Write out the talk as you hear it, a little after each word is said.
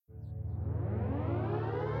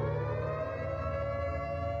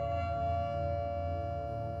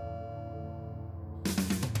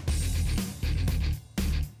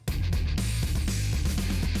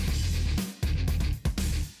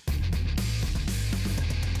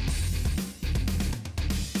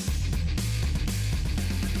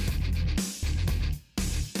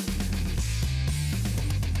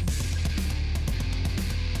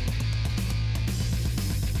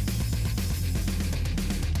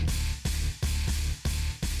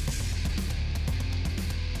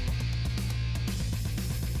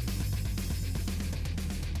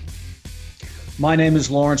My name is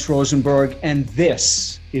Lawrence Rosenberg, and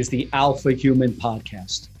this is the Alpha Human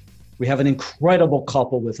Podcast. We have an incredible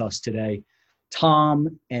couple with us today,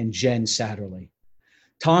 Tom and Jen Satterly.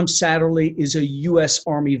 Tom Satterly is a U.S.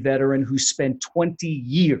 Army veteran who spent 20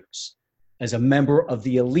 years as a member of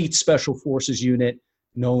the elite Special Forces unit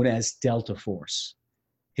known as Delta Force.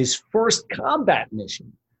 His first combat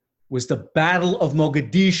mission was the Battle of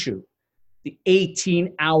Mogadishu, the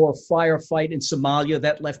 18-hour firefight in Somalia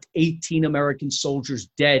that left 18 American soldiers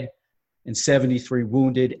dead and 73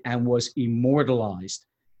 wounded and was immortalized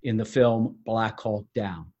in the film Black Hawk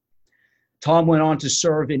Down. Tom went on to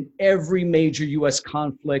serve in every major U.S.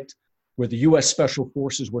 conflict where the U.S. Special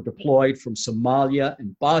Forces were deployed, from Somalia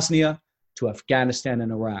and Bosnia to Afghanistan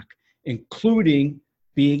and Iraq, including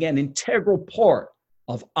being an integral part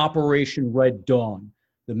of Operation Red Dawn,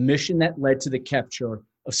 the mission that led to the capture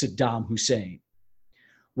of Saddam Hussein.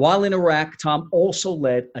 While in Iraq, Tom also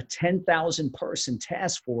led a 10,000-person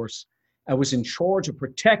task force and was in charge of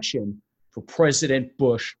protection for President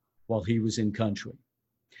Bush while he was in country.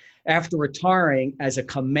 After retiring as a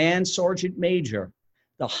command sergeant major,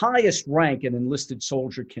 the highest rank an enlisted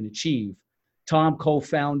soldier can achieve, Tom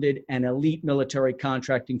co-founded an elite military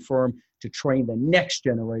contracting firm to train the next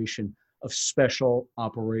generation of special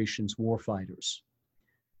operations warfighters.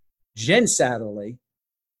 Jen Satterly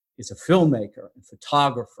is a filmmaker and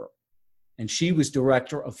photographer, and she was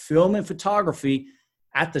director of film and photography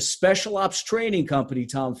at the Special Ops Training Company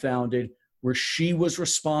Tom founded, where she was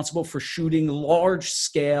responsible for shooting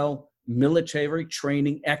large-scale military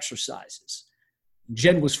training exercises.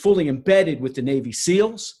 Jen was fully embedded with the Navy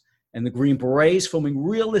SEALs and the Green Berets, filming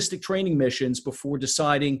realistic training missions before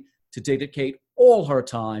deciding to dedicate all her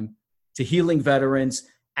time to healing veterans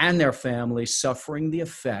and their families suffering the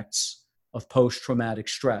effects of post-traumatic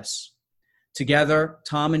stress. Together,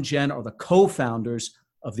 Tom and Jen are the co-founders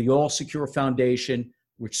of the All Secure Foundation,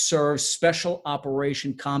 which serves special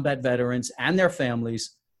operation combat veterans and their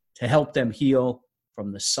families to help them heal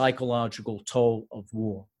from the psychological toll of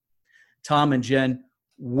war. Tom and Jen,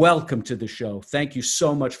 welcome to the show. Thank you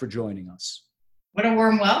so much for joining us. What a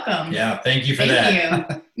warm welcome. Yeah, thank you for that.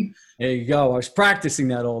 Thank you. There you go. I was practicing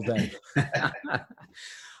that all day.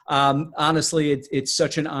 Honestly, it's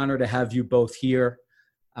such an honor to have you both here.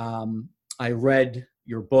 I read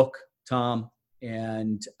your book, Tom,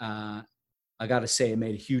 and I got to say it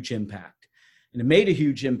made a huge impact. And it made a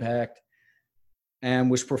huge impact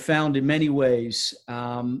and was profound in many ways,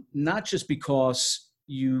 not just because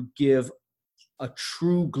you give a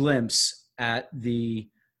true glimpse at the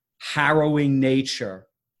harrowing nature,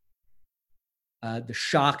 the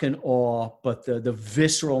shock and awe, but the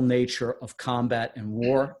visceral nature of combat and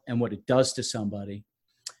war and what it does to somebody.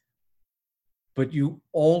 But you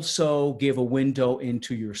also give a window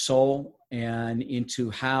into your soul and into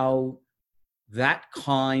how that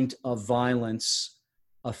kind of violence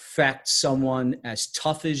affects someone as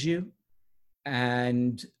tough as you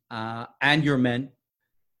and your men.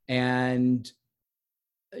 And,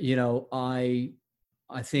 you know, I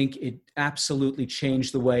think it absolutely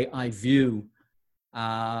changed the way I view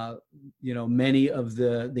many of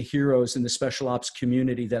the heroes in the special ops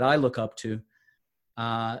community that I look up to,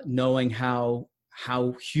 knowing how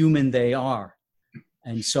human they are.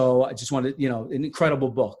 And so I just wanted, an incredible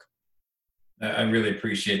book. I really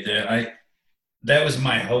appreciate that. That was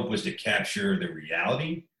my hope, was to capture the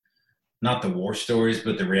reality, not the war stories,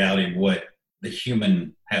 but the reality of what the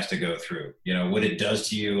human has to go through, what it does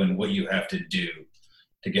to you and what you have to do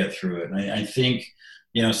to get through it. And I think,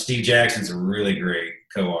 Steve Jackson's a really great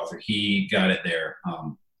co-author. He got it there.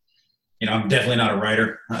 I'm definitely not a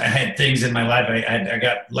writer. I had things in my life I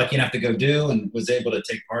got lucky enough to go do and was able to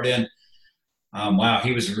take part in. Wow,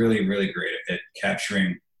 he was really, really great at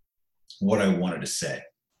capturing what I wanted to say.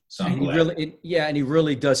 So I'm glad. And he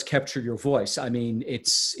really does capture your voice. I mean,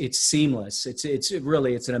 it's seamless. It's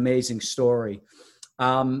an amazing story.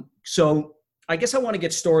 So I guess I want to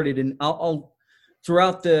get started, and I'll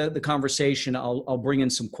throughout the conversation, I'll bring in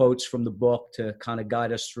some quotes from the book to kind of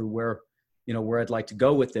guide us through where I'd like to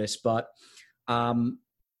go with this. But I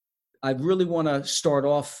really want to start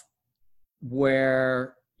off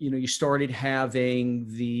where, you started having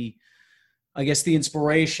the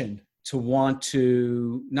inspiration to want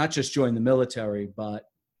to not just join the military, but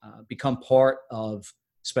become part of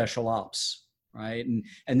special ops, right?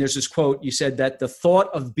 And there's this quote, you said that the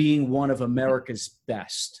thought of being one of America's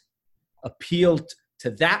best appealed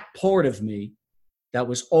to that part of me that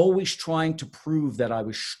was always trying to prove that I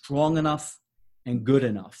was strong enough and good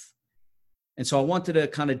enough. And so I wanted to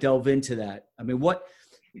kind of delve into that. I mean,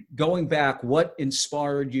 going back, what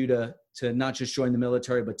inspired you to not just join the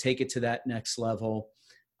military, but take it to that next level?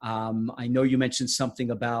 I know you mentioned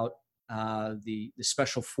something about the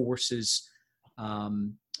Special Forces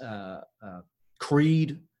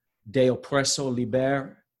creed, De oppresso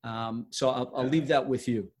liber. So I'll leave that with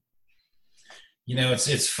you. You know,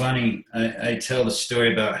 it's funny. I tell the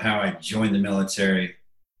story about how I joined the military,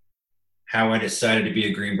 how I decided to be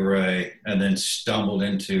a Green Beret, and then stumbled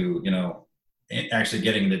into, actually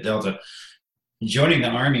getting into Delta. Joining the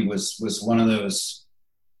Army was one of those,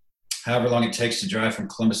 however long it takes to drive from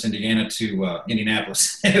Columbus, Indiana to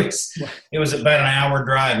Indianapolis. It was about an hour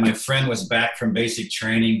drive. My friend was back from basic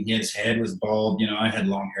training. His head was bald. I had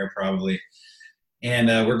long hair probably. And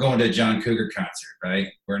we're going to a John Cougar concert, right?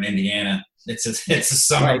 We're in Indiana. It's a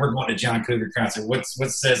summer. Right. We're going to John Cougar concert. What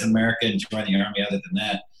says America and join the Army other than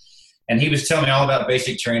that? And he was telling me all about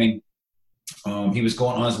basic training. He was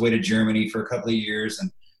going on his way to Germany for a couple of years,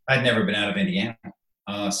 and I'd never been out of Indiana.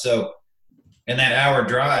 So in that hour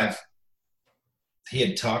drive, he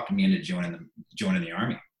had talked me into joining the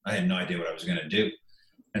Army. I had no idea what I was going to do.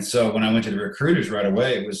 And so when I went to the recruiters right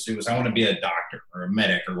away, it was I want to be a doctor or a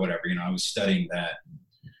medic or whatever. I was studying that.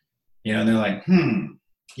 And they're like,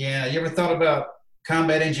 yeah, you ever thought about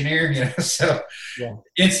combat engineer? So yeah.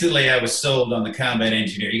 Instantly I was sold on the combat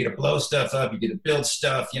engineer. You get to blow stuff up, you get to build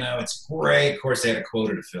stuff. It's great. Of course, they had a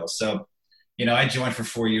quota to fill. So, I joined for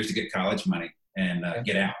 4 years to get college money and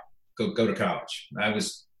get out, go to college. I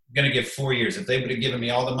was going to give 4 years. If they would have given me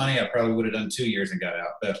all the money, I probably would have done 2 years and got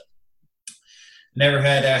out. But never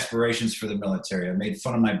had aspirations for the military. I made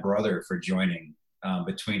fun of my brother for joining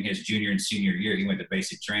between his junior and senior year. He went to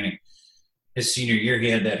basic training. His senior year, he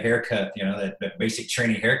had that haircut, that basic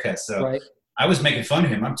training haircut. So right. I was making fun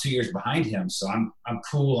of him. I'm 2 years behind him. So I'm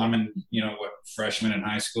cool. I'm in, freshman in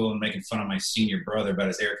high school and making fun of my senior brother about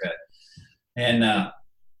his haircut. And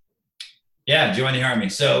joined the Army.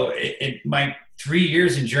 So my 3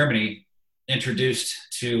 years in Germany introduced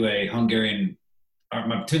to a Hungarian.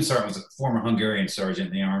 My platoon sergeant was a former Hungarian sergeant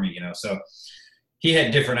in the Army, so he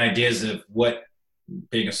had different ideas of what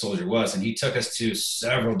being a soldier was. And he took us to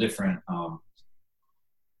several different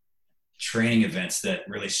training events that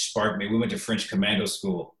really sparked me. We went to French commando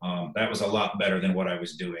school. That was a lot better than what I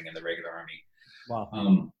was doing in the regular Army.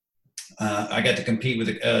 Wow. I got to compete with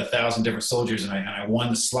 1,000 different soldiers, and I won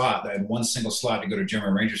the slot. I had one single slot to go to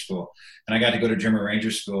German Ranger School, and I got to go to German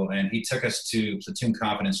Ranger School. And he took us to platoon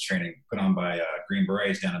confidence training put on by Green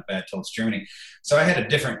Berets down in Bad Tölz, Germany. So I had a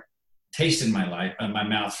different taste in my life, in my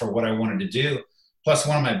mouth, for what I wanted to do. Plus,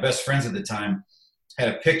 one of my best friends at the time had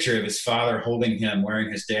a picture of his father holding him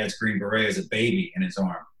wearing his dad's Green Beret as a baby in his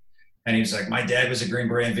arm. And he was like, my dad was a Green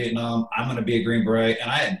Beret in Vietnam. I'm going to be a Green Beret.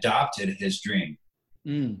 And I adopted his dream.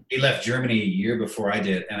 He left Germany a year before I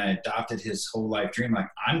did, and I adopted his whole life dream. Like,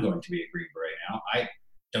 I'm going to be a Green Beret now. I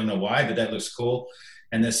don't know why, but that looks cool.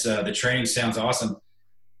 And this, the training sounds awesome.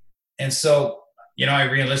 And so, I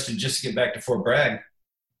re-enlisted just to get back to Fort Bragg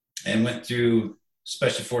and went through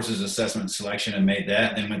Special Forces Assessment and Selection and made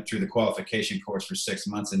that, and then went through the qualification course for 6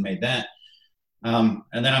 months and made that. And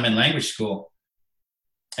then I'm in language school.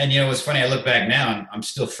 And, it's funny, I look back now and I'm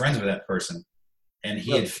still friends with that person. And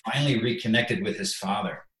he had finally reconnected with his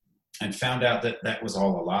father and found out that that was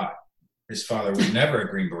all a lie. His father was never a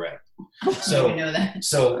Green Beret. So, I know that.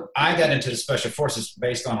 So I got into the Special Forces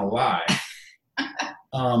based on a lie.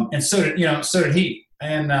 And so did he.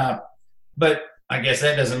 And, but I guess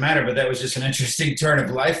that doesn't matter, but that was just an interesting turn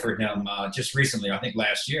of life for him just recently, I think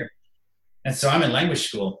last year. And so I'm in language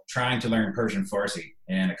school trying to learn Persian Farsi.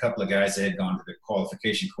 And a couple of guys that had gone to the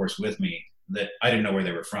qualification course with me that I didn't know where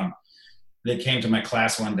they were from. They came to my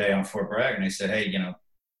class one day on Fort Bragg and they said, hey,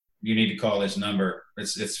 you need to call this number.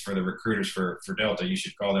 It's for the recruiters for Delta. You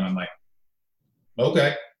should call them. I'm like,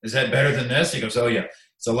 okay, is that better than this? He goes, oh yeah,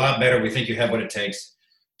 it's a lot better. We think you have what it takes.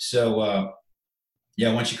 So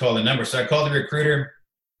once you call the number. So I called the recruiter.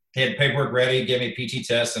 He had paperwork ready, gave me a PT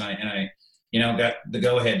test, and I got the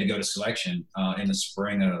go ahead to go to selection in the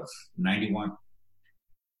spring of '91.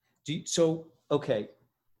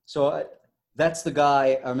 That's the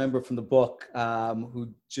guy I remember from the book who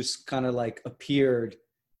just kind of like appeared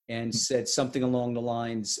and said something along the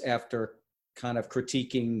lines after kind of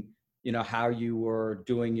critiquing, how you were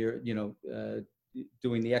doing your,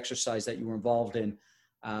 doing the exercise that you were involved in.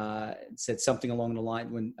 Said something along the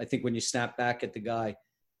line when you snapped back at the guy,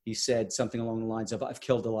 he said something along the lines of, I've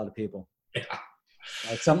killed a lot of people. Yeah.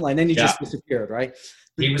 Something like, and then he just disappeared, right?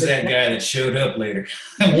 He was that guy that showed up later.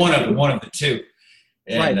 one of the two.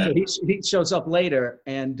 And, right. So he shows up later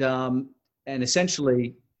and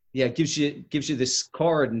essentially, gives you this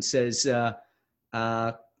card and says,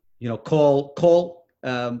 call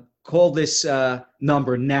this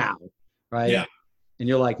number now, right? Yeah. And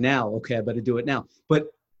you're like, now, okay, I better do it now. But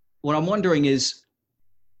what I'm wondering is,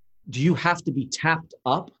 do you have to be tapped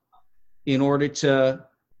up in order to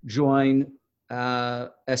join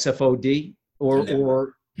SFOD, or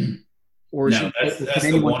No, that's can the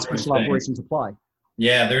anyone one special thing. operations apply?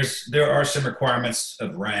 Yeah, there are some requirements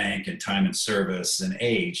of rank and time in service and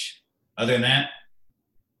age. Other than that,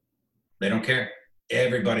 they don't care.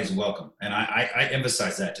 Everybody's welcome. And I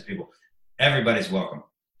emphasize that to people. Everybody's welcome.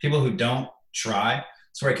 People who don't try,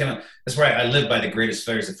 that's where I live by the greatest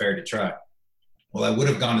fair is the fair to try. Well, I would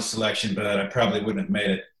have gone to selection, but I probably wouldn't have made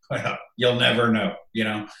it. Well, you'll never know.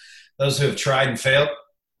 Those who have tried and failed,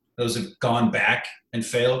 those who've gone back and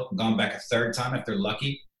failed, gone back a third time if they're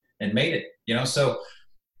lucky, and made it. So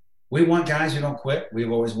we want guys who don't quit.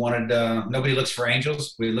 We've always wanted, nobody looks for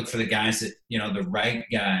angels. We look for the guys that, the right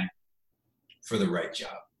guy for the right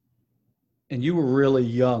job. And you were really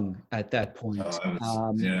young at that point.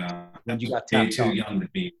 When you got way tapped too up. young to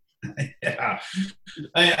be. Yeah,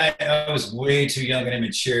 I was way too young and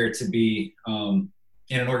immature to be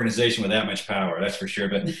in an organization with that much power. That's for sure.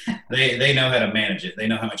 But they know how to manage it. They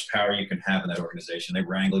know how much power you can have in that organization. They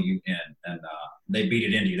wrangle you in, and they beat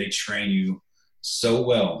it into you. They train you so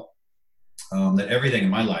well that everything in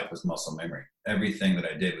my life was muscle memory. Everything that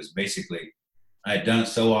I did was basically, I had done it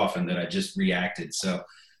so often that I just reacted. So,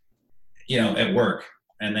 at work,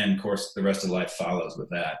 and then of course the rest of life follows with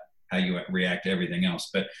that, how you react to everything else.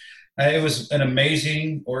 But it was an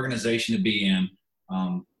amazing organization to be in.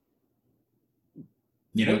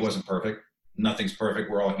 It wasn't perfect. Nothing's perfect.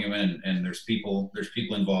 We're all human, and there's people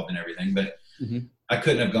involved in everything. But I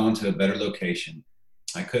couldn't have gone to a better location.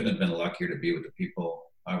 I couldn't have been luckier to be with the people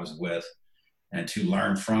I was with and to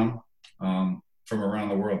learn from around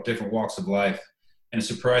the world, different walks of life. And it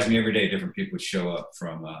surprised me every day. Different people would show up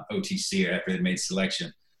from OTC after they made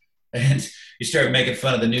selection. And you start making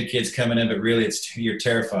fun of the new kids coming in, but really you're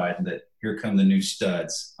terrified that here come the new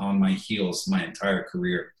studs on my heels my entire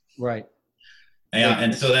career. Right.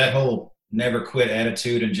 And so that whole never quit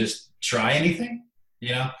attitude and just try anything,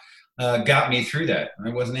 got me through that.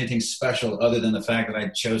 There wasn't anything special other than the fact that I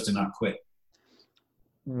chose to not quit.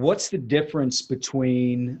 What's the difference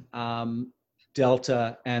between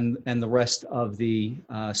Delta and the rest of the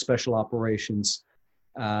special operations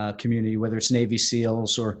community, whether it's Navy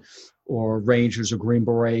SEALs or Rangers or Green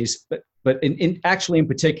Berets, but in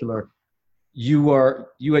particular,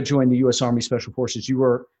 you had joined the U.S. Army Special Forces. You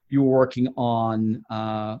were working on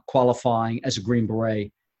qualifying as a Green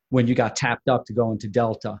Beret when you got tapped up to go into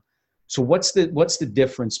Delta. So what's the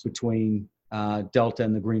difference between Delta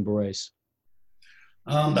and the Green Berets?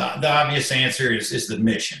 The obvious answer is the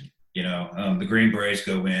mission. The Green Berets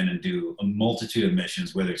go in and do a multitude of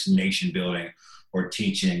missions, whether it's nation building or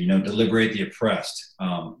teaching, to liberate the oppressed.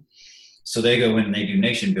 So they go in and they do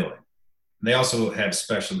nation building. They also have a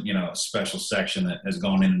special section that has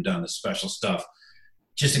gone in and done the special stuff,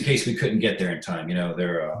 just in case we couldn't get there in time.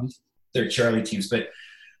 They're Charlie teams. But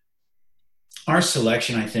our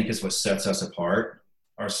selection, I think, is what sets us apart.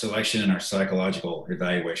 Our selection and our psychological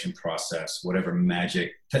evaluation process, whatever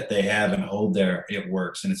magic that they have and hold there, it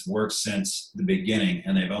works. And it's worked since the beginning,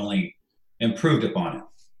 and they've only improved upon it.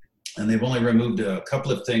 And they've only removed a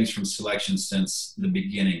couple of things from selection since the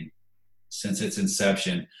beginning, since its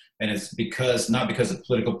inception. And it's not because of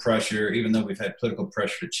political pressure, even though we've had political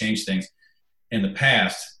pressure to change things in the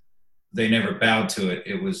past, they never bowed to it.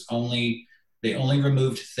 They only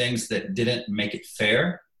removed things that didn't make it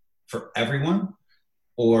fair for everyone,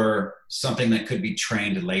 or something that could be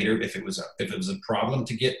trained later. If it was a problem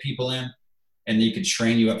to get people in, and you could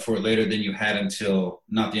train you up for it later, then you had until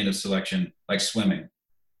not the end of selection, like swimming.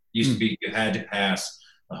 Used to be you had to pass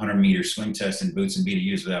a 100-meter swim test in boots and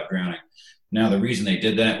BDUs without drowning. Now the reason they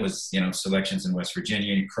did that was, selections in West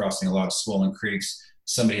Virginia, crossing a lot of swollen creeks.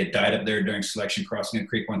 Somebody had died up there during selection crossing a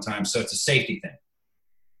creek one time, so it's a safety thing.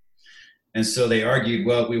 And so they argued,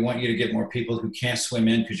 well, we want you to get more people who can't swim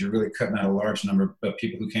in because you're really cutting out a large number of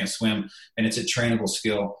people who can't swim, and it's a trainable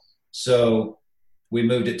skill. So we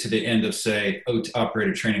moved it to the end of, say,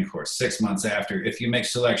 operator training course, 6 months after. If you make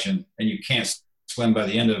selection and you can't swim by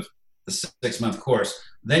the end of the 6-month course,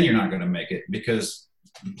 then you're not going to make it, because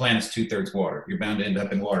the planet's 2/3 water. You're bound to end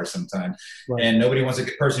up in water sometime. Right. And nobody wants a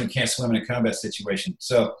person who can't swim in a combat situation.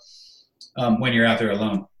 So when you're out there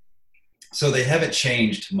alone. So they haven't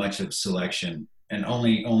changed much of selection, and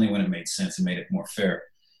only when it made sense and made it more fair.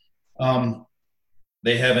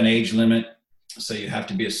 They have an age limit, so you have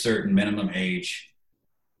to be a certain minimum age.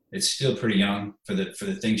 It's still pretty young for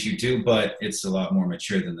the things you do, but it's a lot more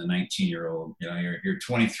mature than the 19-year-old. Your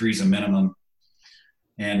 23 is a minimum,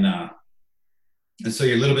 and so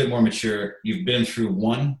you're a little bit more mature. You've been through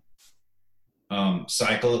one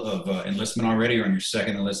cycle of enlistment already, or on your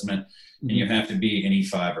second enlistment, and you have to be an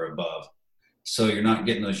E5 or above. So you're not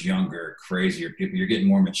getting those younger, crazier people. You're getting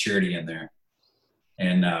more maturity in there.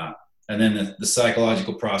 And then the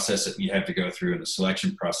psychological process that you have to go through and the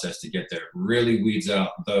selection process to get there really weeds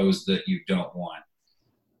out those that you don't want.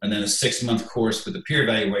 And then a 6-month course with the peer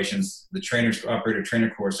evaluations, the operator trainer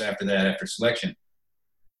course after that, after selection,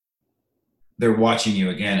 they're watching you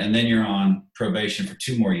again. And then you're on probation for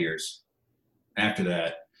 2 more years after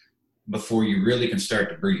that before you really can start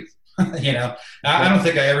to breathe. I don't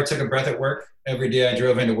think I ever took a breath at work. Every day I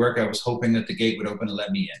drove into work, I was hoping that the gate would open and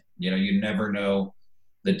let me in. You never know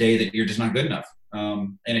the day that you're just not good enough.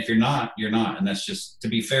 And if you're not, you're not. And that's just, to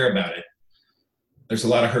be fair about it. There's a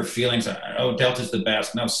lot of hurt feelings. Oh, Delta's the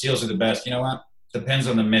best. No, SEALs are the best. You know what? Depends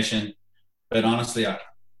on the mission. But honestly,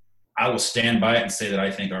 I will stand by it and say that I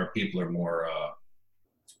think our people are more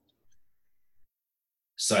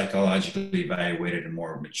psychologically evaluated and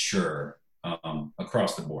more mature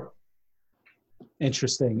across the board.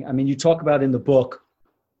 Interesting. I mean, you talk about in the book,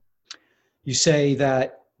 you say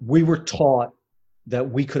that we were taught that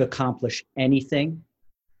we could accomplish anything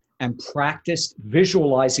and practiced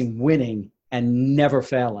visualizing winning and never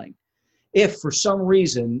failing. If for some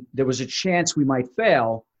reason there was a chance we might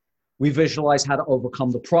fail, we visualized how to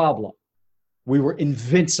overcome the problem. We were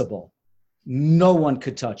invincible. No one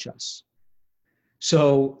could touch us.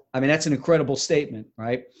 So, I mean, that's an incredible statement,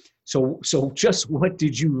 right? So just what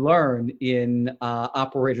did you learn in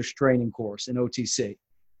operators training course in OTC?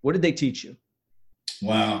 What did they teach you?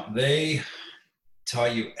 Wow. They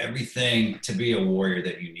taught you everything to be a warrior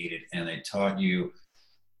that you needed. And they taught you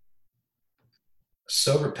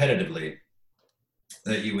so repetitively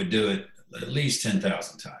that you would do it at least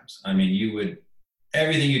 10,000 times. I mean,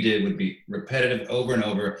 everything you did would be repetitive over and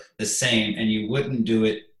over, the same, and you wouldn't do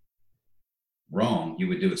it wrong. You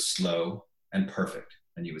would do it slow and perfect.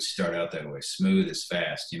 And you would start out that way. Smooth is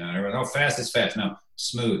fast. Everyone, fast is fast. No,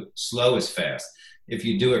 smooth. Slow is fast. If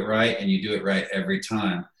you do it right and you do it right every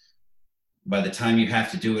time, by the time you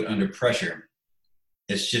have to do it under pressure,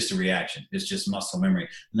 it's just a reaction. It's just muscle memory.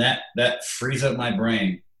 And that frees up my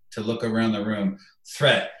brain to look around the room.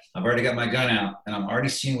 Threat. I've already got my gun out and I'm already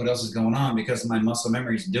seeing what else is going on because my muscle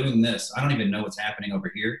memory is doing this. I don't even know what's happening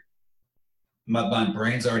over here. My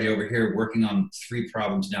brain's already over here working on 3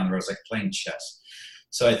 problems down the road. It's like playing chess.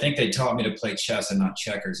 So I think they taught me to play chess and not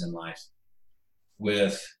checkers in life,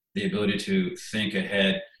 with the ability to think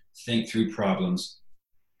ahead, think through problems,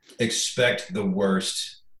 expect the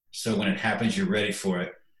worst. So when it happens, you're ready for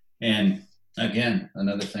it. And again,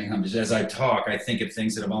 another thing, as I talk, I think of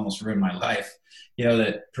things that have almost ruined my life.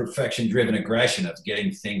 That perfection-driven aggression of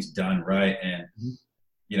getting things done right and,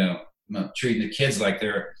 treating the kids like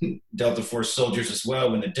they're Delta Force soldiers as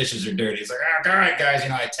well when the dishes are dirty. It's like, all right, guys,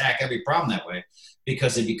 I attack every problem that way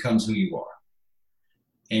because it becomes who you are.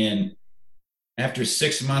 And after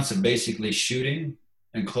 6 months of basically shooting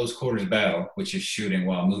and close quarters battle, which is shooting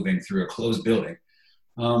while moving through a closed building,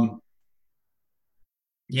 and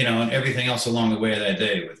everything else along the way of that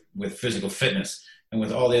day with physical fitness and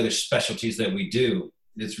with all the other specialties that we do,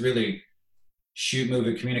 it's really shoot, move,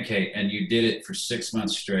 and communicate. And you did it for 6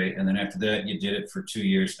 months straight. And then after that, you did it for 2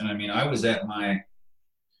 years. And I mean, I was at my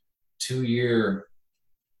 2-year,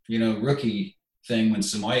 rookie thing when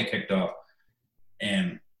Somalia kicked off.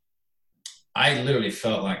 And I literally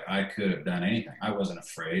felt like I could have done anything. I wasn't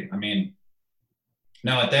afraid. I mean,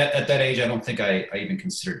 no, at that age, I don't think I even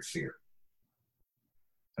considered fear.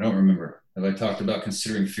 I don't remember. Have I talked about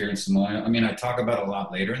considering fear in Somalia? I mean, I talk about it a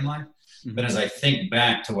lot later in life. Mm-hmm. But as I think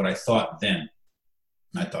back to what I thought then,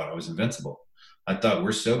 I thought I was invincible. I thought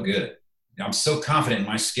we're so good. I'm so confident in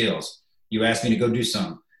my skills. You asked me to go do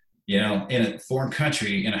something, in a foreign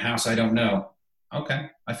country, in a house I don't know. Okay.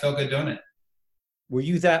 I felt good doing it. Were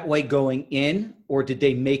you that way going in, or did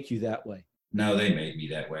they make you that way? No, they made me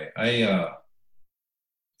that way.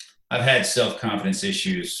 I've had self-confidence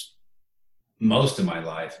issues most of my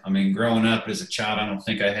life. I mean, growing up as a child, I don't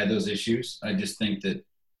think I had those issues. I just think that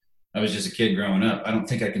I was just a kid growing up. I don't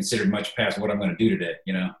think I considered much past what I'm going to do today,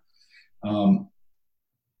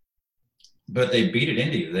 but they beat it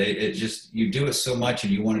into you. You do it so much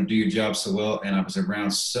and you want to do your job so well. And I was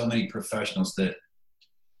around so many professionals that,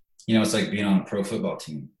 it's like being on a pro football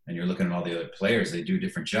team and you're looking at all the other players. They do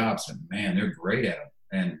different jobs and man, they're great at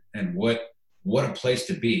them. And what a place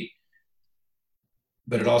to be.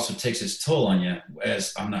 But it also takes its toll on you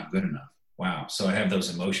as I'm not good enough. Wow. So I have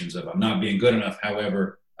those emotions of I'm not being good enough.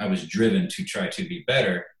 However, I was driven to try to be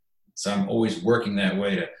better. So I'm always working that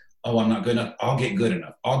way to, I'm not good enough. I'll get good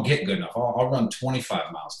enough. I'll get good enough. I'll run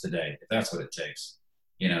 25 miles today if that's what it takes.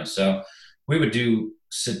 So we would do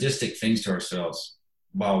sadistic things to ourselves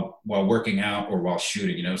while working out or while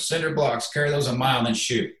shooting, cinder blocks, carry those a mile, then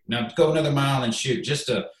shoot. Now go another mile and shoot, just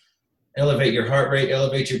to elevate your heart rate,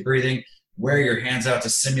 elevate your breathing, wear your hands out to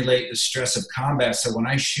simulate the stress of combat. So when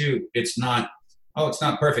I shoot, it's not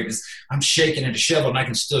perfect. I'm shaking and disheveled and I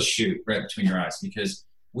can still shoot right between your eyes because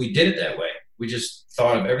we did it that way. We just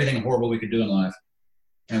thought of everything horrible we could do in life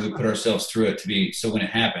and we put ourselves through it so when it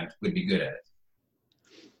happened, we'd be good at it.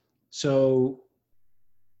 So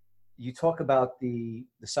you talk about the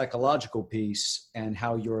psychological piece and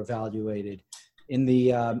how you're evaluated. In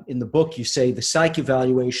the book, you say the psych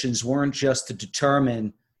evaluations weren't just to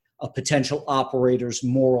determine a potential operator's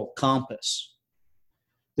moral compass.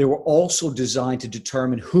 They were also designed to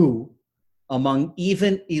determine who, among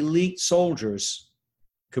even elite soldiers,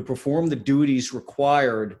 could perform the duties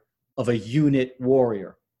required of a unit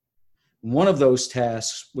warrior. One of those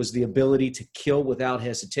tasks was the ability to kill without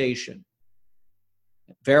hesitation.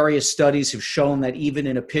 Various studies have shown that even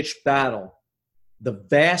in a pitched battle, the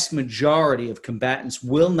vast majority of combatants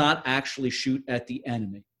will not actually shoot at the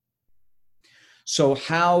enemy. So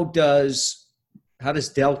how does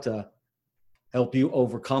Delta help you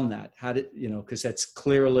overcome that? Because that's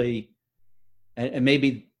clearly, and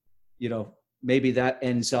maybe that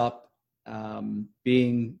ends up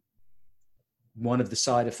being one of the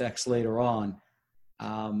side effects later on,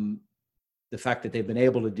 the fact that they've been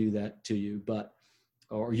able to do that to you,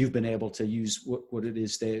 or you've been able to use what it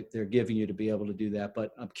is they're giving you to be able to do that.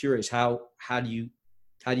 But I'm curious, how do you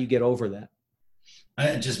get over that?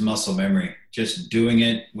 Just muscle memory, just doing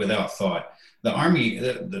it without thought. The Army,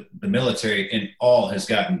 the military in all has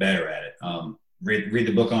gotten better at it. Read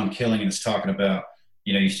the book on killing, and it's talking about,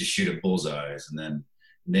 used to shoot at bullseyes, and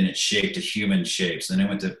then it shaped to human shapes. Then it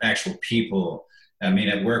went to actual people. I mean,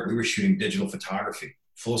 at work, we were shooting digital photography,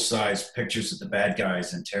 full-size pictures of the bad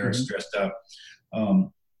guys and terrorists dressed up.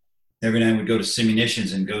 Every night we'd go to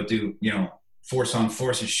simunitions and go do, force on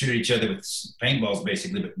force and shoot at each other with paintballs,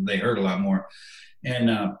 basically, but they hurt a lot more.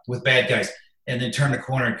 And with bad guys, and then turn the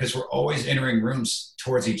corner because we're always entering rooms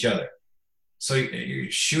towards each other. So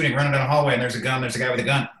you're shooting, running down the hallway, and there's a gun. There's a guy with a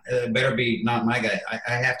gun. It better be not my guy.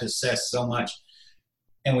 I have to assess so much.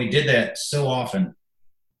 And we did that so often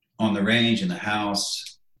on the range, in the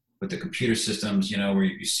house, with the computer systems, where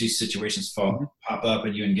you see situations pop up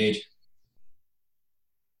and you engage.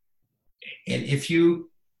 And if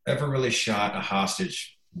you ever really shot a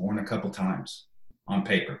hostage more than a couple times on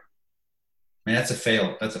paper, I mean, that's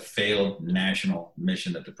a failed national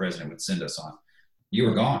mission that the president would send us on. You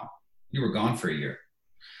were gone. You were gone for a year.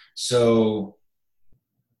 So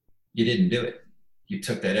you didn't do it. You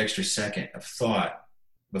took that extra second of thought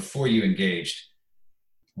before you engaged.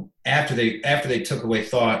 After they took away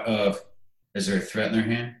thought of, is there a threat in their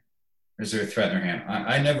hand? Is there a threat in their hand?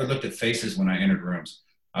 I never looked at faces when I entered rooms.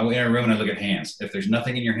 I would enter a room and I look at hands. If there's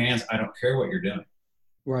nothing in your hands, I don't care what you're doing.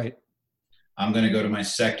 Right. I'm going to go to my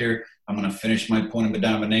sector. I'm going to finish my point of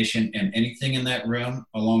domination, and anything in that room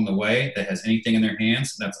along the way that has anything in their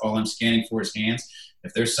hands, that's all I'm scanning for is hands.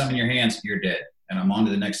 If there's some in your hands, you're dead, and I'm on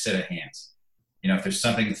to the next set of hands. If there's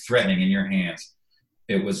something threatening in your hands,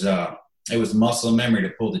 it was muscle memory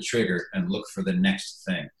to pull the trigger and look for the next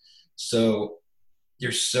thing. So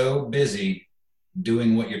you're so busy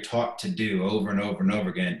doing what you're taught to do over and over and over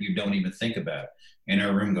again, you don't even think about it. Enter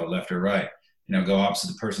a room, go left or right. Go opposite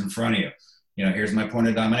the person in front of you. Here's my point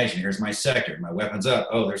of domination. Here's my sector. My weapon's up.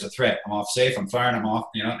 Oh, there's a threat. I'm off safe. I'm firing. I'm off.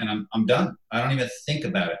 And I'm done. I don't even think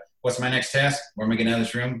about it. What's my next task? Where am I getting out of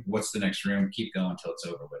this room? What's the next room? Keep going until it's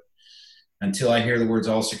over with. Until I hear the words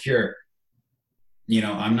all secure,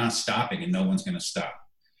 I'm not stopping, and no one's going to stop.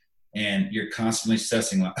 And you're constantly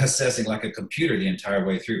assessing like a computer the entire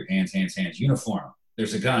way through. Hands, hands, hands. Uniform.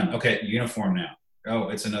 There's a gun. Okay, uniform now. Oh,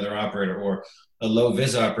 it's another operator, or a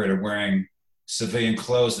low-vis operator wearing civilian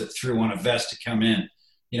clothes that threw on a vest to come in,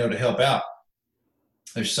 to help out.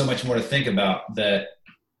 There's so much more to think about that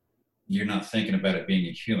you're not thinking about it being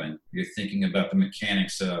a human. You're thinking about the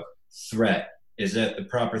mechanics of threat. Is that the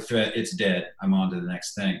proper threat? It's dead. I'm on to the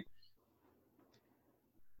next thing.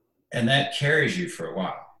 And that carries you for a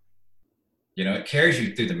while. It carries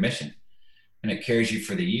you through the mission, and it carries you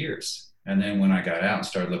for the years. And then when I got out and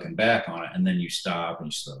started looking back on it, and then you stop and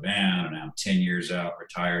you slow down, and I'm 10 years out,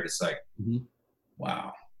 retired, it's like,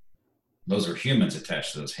 wow, those were humans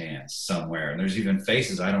attached to those hands somewhere. And there's even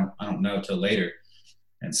faces I don't know till later.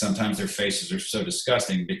 And sometimes their faces are so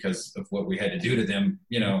disgusting because of what we had to do to them,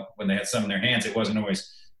 when they had some in their hands. It wasn't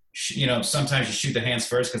always, sometimes you shoot the hands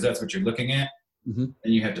first because that's what you're looking at. And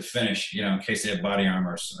you have to finish, in case they have body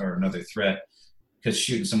armor or another threat, because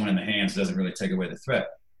shooting someone in the hands doesn't really take away the threat.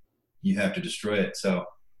 you have to destroy it. So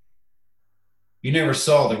you never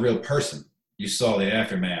saw the real person. You saw the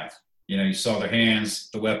aftermath. You know, you saw their hands,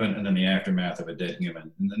 the weapon, and then the aftermath of a dead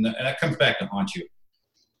human. And that comes back to haunt you.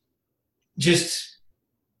 Just,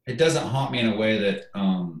 it doesn't haunt me in a way that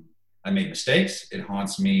I made mistakes. It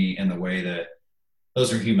haunts me in the way that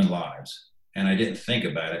those are human lives. And I didn't think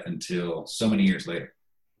about it until so many years later.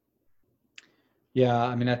 Yeah,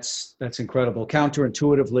 I mean, that's incredible.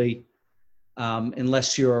 Counterintuitively,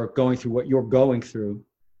 unless you're going through what you're going through,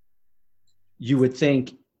 you would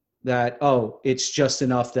think that, oh, it's just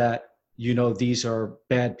enough that, you know, these are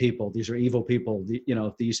bad people. These are evil people. You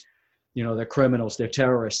know, these, you know, they're criminals, they're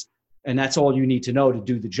terrorists. And that's all you need to know to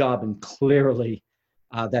do the job. And clearly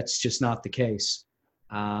that's just not the case.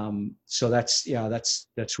 So that's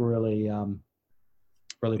really,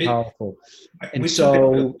 really powerful. And we so took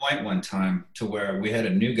it to a point one time to where we had a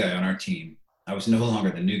new guy on our team. I was no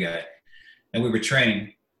longer the new guy. And we were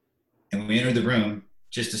training, and we entered the room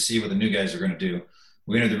just to see what the new guys were going to do.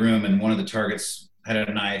 We entered the room, and one of the targets had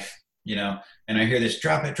a knife, you know, and I hear this,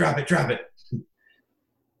 drop it, drop it, drop it.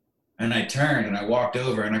 And I turned and I walked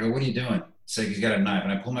over and I go, what are you doing? It's like, he's got a knife.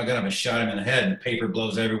 And I pull my gun up and shot him in the head, and the paper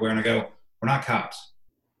blows everywhere. And I go, we're not cops.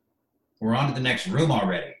 We're on to the next room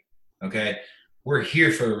already. Okay. We're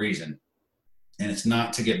here for a reason. And it's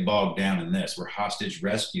not to get bogged down in this. We're hostage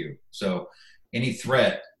rescue. So any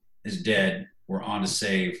threat is dead. We're on to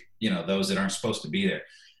save, you know, those that aren't supposed to be there.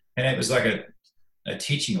 And it was like a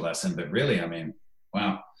teaching lesson, but really, I mean,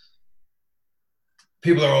 wow.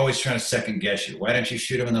 People are always trying to second guess you. Why don't you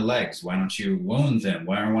shoot them in the legs? Why don't you wound them?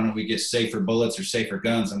 Why don't we get safer bullets or safer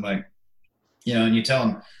guns? I'm like, you know, and you tell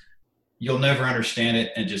them, you'll never understand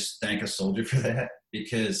it, and just thank a soldier for that,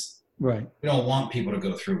 because right. We don't want people to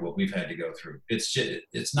go through what we've had to go through.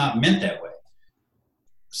 It's not meant that way.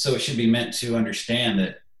 So it should be meant to understand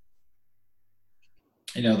that,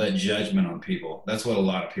 you know, that judgment on people. That's what a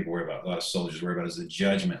lot of people worry about. A lot of soldiers worry about is the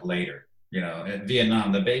judgment later. You know, in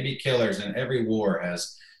Vietnam, the baby killers, and every war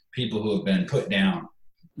has people who have been put down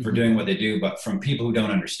for doing what they do, but from people who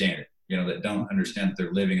don't understand it, you know, that don't understand that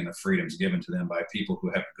they're living in the freedoms given to them by people who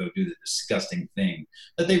have to go do the disgusting thing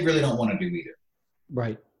that they really don't want to do either.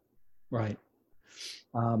 Right. Right.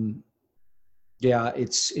 Yeah,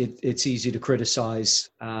 it's easy to criticize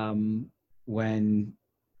when,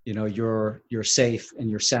 you know, you're safe and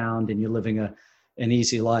you're sound and you're living an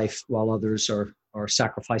easy life while others are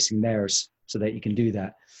sacrificing theirs so that you can do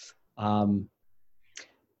that.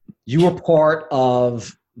 You were part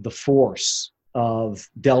of the force of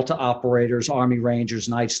Delta operators, Army Rangers,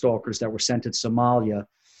 Night Stalkers that were sent to Somalia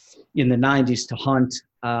in the 90s to hunt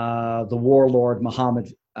the warlord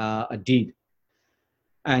Muhammad Adid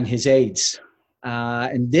and his aides.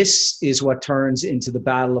 And this is what turns into the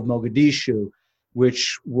Battle of Mogadishu,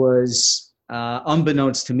 which was,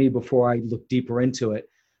 unbeknownst to me before I looked deeper into it,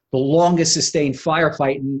 the longest sustained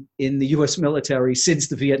firefight in the U.S. military since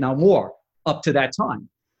the Vietnam War up to that time.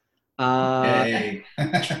 Hey.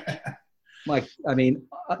 Like, I mean,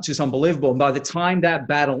 just unbelievable. And by the time that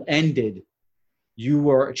battle ended, you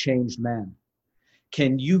were a changed man.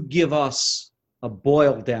 Can you give us a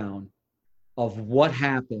boil down of what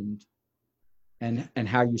happened and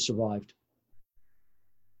how you survived?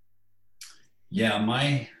 Yeah,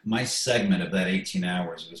 my segment of that 18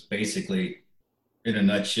 hours was basically, in a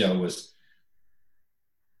nutshell, was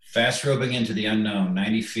fast roping into the unknown,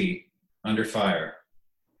 90 feet under fire,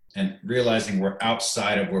 and realizing we're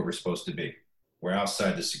outside of where we're supposed to be. We're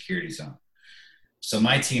outside the security zone. So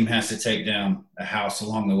my team has to take down a house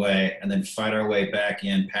along the way and then fight our way back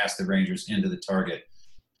in past the Rangers into the target.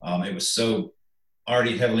 It was so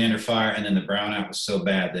already heavily under fire, and then the brownout was so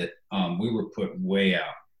bad that we were put way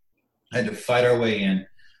out. Had to fight our way in,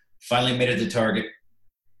 finally made it to target.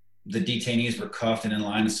 The detainees were cuffed and in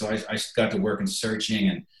line, so I got to work and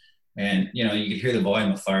searching, and you know, you could hear the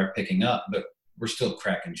volume of fire picking up, but we're still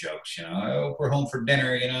cracking jokes, you know. I hope we're home for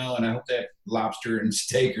dinner, you know, and I hope they have lobster and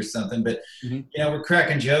steak or something. But you know, we're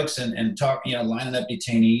cracking jokes and talking, you know, lining up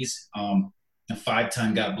detainees. A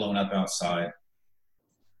 5-ton got blown up outside,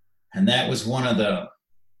 and that was one of the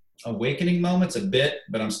awakening moments a bit.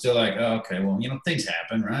 But I'm still like, oh, okay, well, you know, things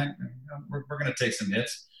happen, right? We're going to take some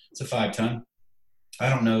hits. It's a 5-ton. I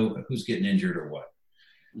don't know who's getting injured or what.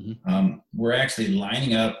 We're actually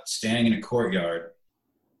lining up, standing in a courtyard.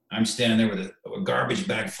 I'm standing there with a garbage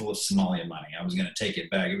bag full of Somalian money. I was going to take it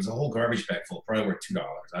back. It was a whole garbage bag full, probably worth $2.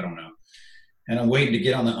 I don't know. And I'm waiting to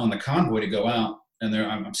get on the convoy to go out. And there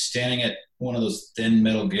I'm standing at one of those thin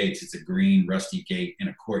metal gates. It's a green, rusty gate in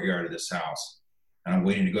a courtyard of this house. And I'm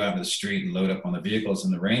waiting to go out to the street and load up on the vehicles.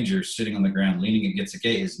 And the ranger sitting on the ground, leaning against the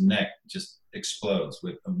gate, his neck just explodes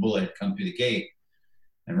with a bullet come through the gate.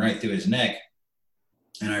 and right through his neck.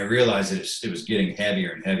 And I realized that it was getting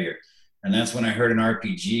heavier and heavier. And that's when I heard an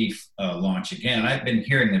RPG launch again. And I've been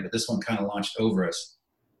hearing them, but this one kind of launched over us.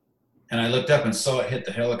 And I looked up and saw it hit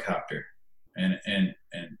the helicopter. And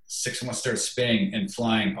 6-1 started spinning and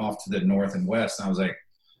flying off to the north and west. And I was like,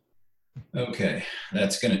 okay,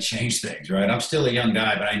 that's going to change things, right? I'm still a young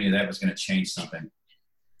guy, but I knew that was going to change something.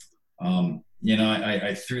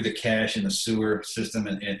 I threw the cash in the sewer system,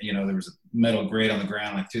 and there was a metal grate on the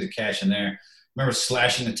ground. I threw the cash in there. I remember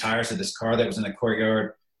slashing the tires of this car that was in the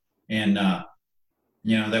courtyard, and that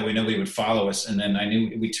way nobody would follow us. And then I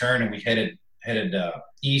knew we turned and we headed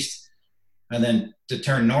east, and then to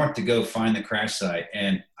turn north to go find the crash site.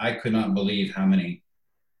 And I could not believe how many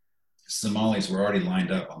Somalis were already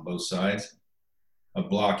lined up on both sides, a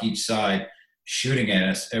block each side, shooting at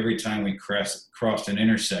us every time we crossed an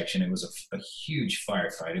intersection. It was a huge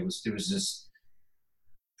firefight. It was just,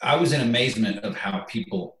 I was in amazement of how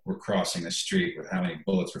people were crossing the street with how many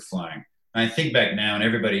bullets were flying. And I think back now, and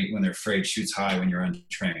everybody, when they're afraid, shoots high when you're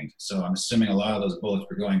untrained. So I'm assuming a lot of those bullets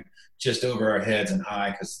were going just over our heads and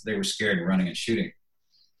high because they were scared and running and shooting.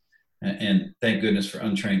 And thank goodness for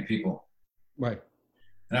untrained people. Right.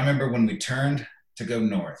 And I remember when we turned to go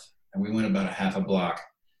north, and we went about a half a block,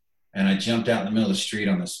 and I jumped out in the middle of the street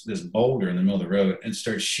on this boulder in the middle of the road and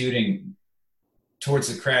started shooting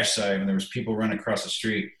towards the crash site. And there was people running across the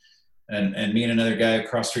street, and me and another guy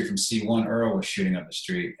across the street from C1, Earl, was shooting up the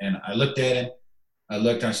street. And I looked at him,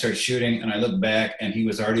 I started shooting, and I looked back, and he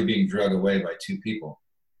was already being dragged away by 2 people.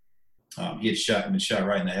 He had been shot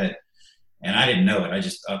right in the head. And I didn't know it. I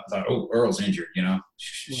just thought, oh, Earl's injured,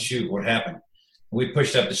 shoot, what happened? We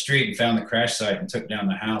pushed up the street and found the crash site and took down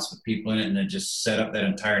the house with people in it, and then just set up that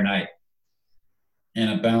entire night.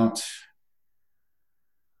 And about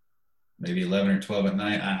maybe 11 or 12 at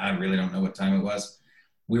night, I really don't know what time it was,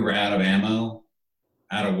 we were out of ammo,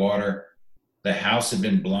 out of water. The house had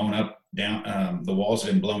been blown up, down. The walls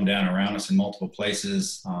had been blown down around us in multiple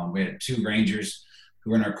places. We had 2 Rangers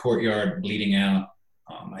who were in our courtyard bleeding out.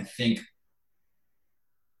 I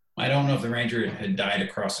don't know if the Ranger had died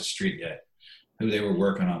across the street yet, who they were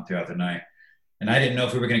working on throughout the night. And I didn't know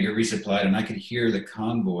if we were going to get resupplied, and I could hear the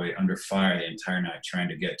convoy under fire the entire night trying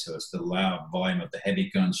to get to us, the loud volume of the heavy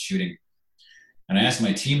guns shooting. And I asked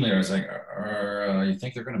my team leader, I was like, you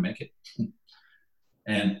think they're going to make it?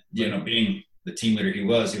 And, being the team leader he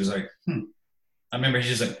was like, I remember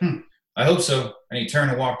he's just like, I hope so. And he turned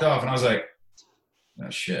and walked off, and I was like, oh,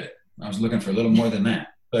 shit. I was looking for a little more than that.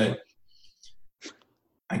 But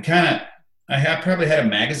I probably had a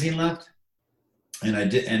magazine left. And I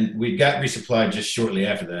did, and we got resupplied just shortly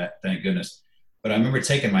after that, thank goodness. But I remember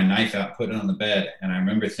taking my knife out, putting it on the bed, and I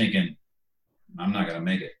remember thinking, I'm not going to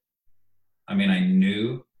make it. I mean, I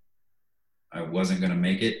knew I wasn't going to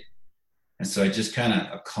make it. And so I just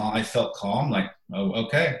I felt calm, like, oh,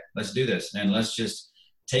 okay, let's do this. And let's just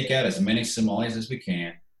take out as many Somalis as we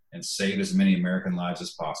can and save as many American lives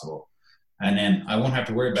as possible. And then I won't have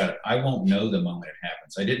to worry about it. I won't know the moment it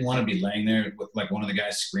happens. I didn't want to be laying there with like one of the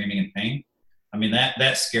guys screaming in pain. I mean,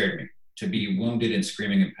 that scared me, to be wounded and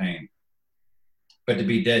screaming in pain. But to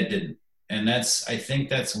be dead didn't. And I think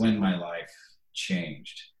that's when my life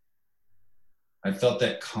changed. I felt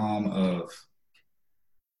that calm of,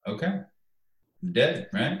 okay, I'm dead,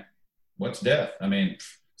 right? What's death? I mean,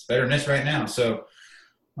 it's better than this right now. So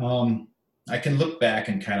I can look back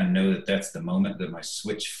and kind of know that that's the moment that my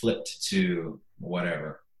switch flipped to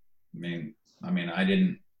whatever. I mean, when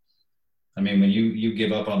you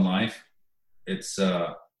give up on life, it's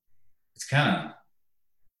kind of,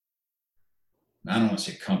 I don't want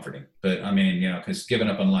to say comforting, but I mean, because giving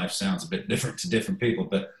up on life sounds a bit different to different people.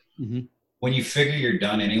 But when you figure you're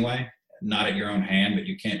done anyway, not at your own hand, but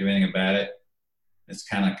you can't do anything about it, it's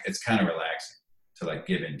kind of relaxing to like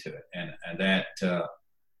give into it, and that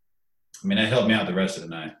that helped me out the rest of the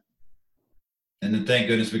night. And then thank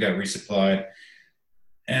goodness we got resupplied.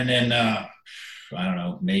 And then I don't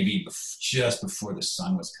know, maybe just before the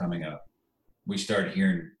sun was coming up, we started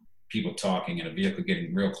hearing people talking and a vehicle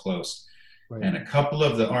getting real close. Right. And a couple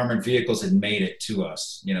of the armored vehicles had made it to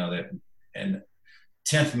us, and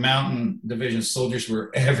 10th Mountain Division soldiers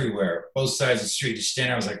were everywhere, both sides of the street, just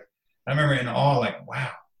standing. I was like, I remember in awe, like,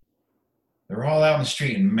 wow, they're all out in the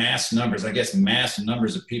street in mass numbers. I guess mass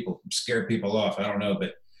numbers of people scare people off. I don't know,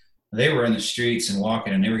 but they were in the streets and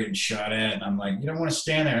walking, and they were getting shot at. And I'm like, you don't want to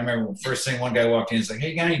stand there. I remember the first thing one guy walked in, he's like, hey,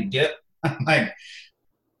 you got any dip? I'm like,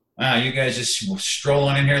 wow, you guys just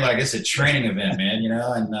strolling in here like it's a training event, man,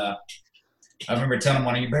 And I remember telling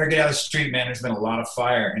one, you better get out of the street, man. There's been a lot of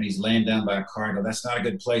fire. And he's laying down by a car. I go, that's not a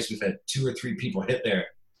good place. We've had 2 or 3 people hit there.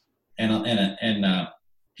 And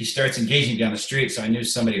he starts engaging down the street. So I knew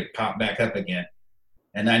somebody would pop back up again.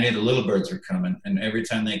 And I knew the little birds were coming. And every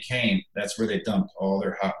time they came, that's where they dumped all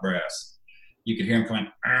their hot brass. You could hear them going,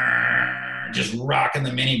 just rocking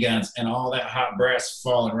the miniguns, and all that hot brass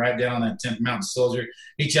falling right down on that 10th Mountain Soldier.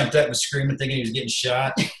 He jumped up and was screaming, thinking he was getting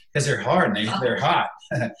shot, because they're hard and they're hot.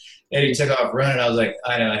 And he took off running. I was like,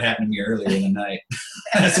 I know it happened to me earlier in the night.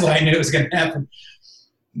 That's why I knew it was going to happen.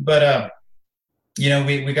 But,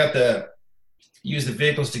 we got use the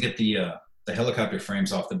vehicles to get the helicopter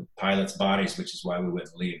frames off the pilots' bodies, which is why we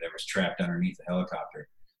wouldn't leave. They were strapped underneath the helicopter.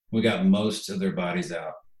 We got most of their bodies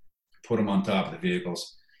out, put them on top of the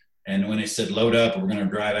vehicles. And when they said load up, we're going to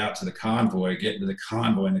drive out to the convoy, get into the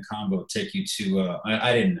convoy, and the convoy will take you to,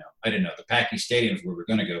 I didn't know. The Packy Stadium is where we're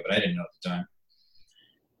going to go, but I didn't know at the time.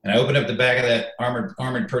 And I opened up the back of that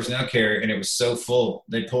armored personnel carrier, and it was so full.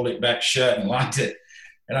 They pulled it back shut and locked it.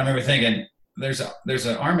 And I remember thinking, there's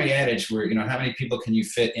an Army adage where, how many people can you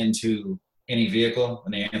fit into any vehicle?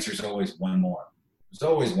 And the answer is always one more. There's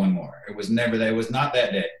always one more. It was not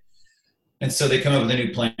that day. And so they come up with a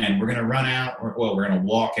new plan. We're going to run out, we're going to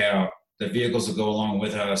walk out. The vehicles will go along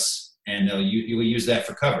with us, and you will use that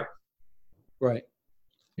for cover. Right.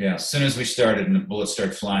 Yeah. As soon as we started and the bullets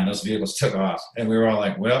started flying, those vehicles took off, and we were all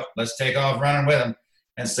like, well, let's take off running with them.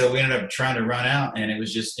 And so we ended up trying to run out, and it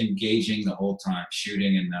was just engaging the whole time,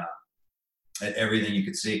 shooting and at everything you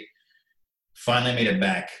could see. Finally made it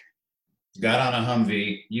back. Got on a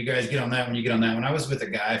Humvee. You guys get on that one, you get on that one. I was with a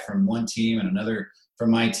guy from one team and another from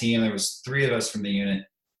my team. There was 3 of us from the unit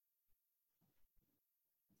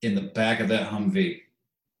in the back of that Humvee.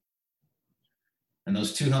 And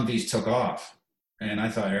those 2 Humvees took off. And I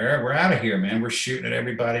thought, we're out of here, man. We're shooting at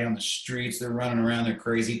everybody on the streets. They're running around. They're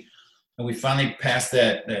crazy. And we finally passed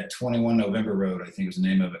that 21 November road, I think was the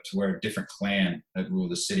name of it, to where a different clan had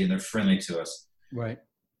ruled the city, and they're friendly to us. Right.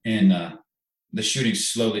 And the shooting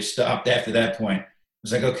slowly stopped after that point. It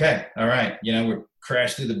was like, okay, all right. We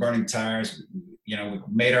crashed through the burning tires. We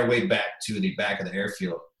made our way back to the back of the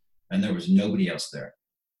airfield, and there was nobody else there.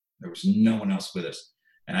 There was no one else with us.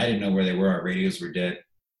 And I didn't know where they were. Our radios were dead.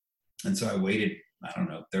 And so I waited,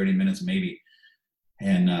 30 minutes maybe.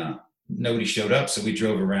 And nobody showed up. So we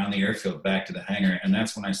drove around the airfield back to the hangar. And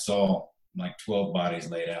that's when I saw like 12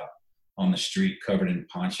 bodies laid out on the street, covered in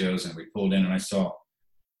ponchos. And we pulled in, and I saw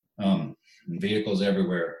vehicles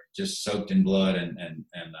everywhere, just soaked in blood, and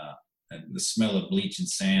the smell of bleach and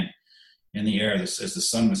sand in the air as the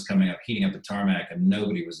sun was coming up, heating up the tarmac, and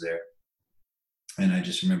nobody was there. And I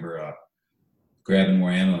just remember grabbing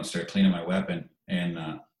more ammo and started cleaning my weapon, and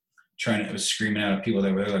I was screaming out at people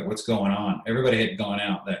that were there, like, what's going on? Everybody had gone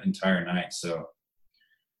out that entire night. So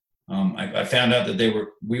I found out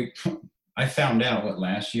that I found out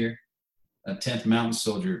last year, a 10th Mountain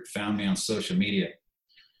Soldier found me on social media.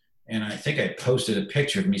 And I think I posted a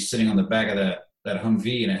picture of me sitting on the back of that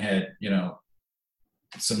Humvee, and it had,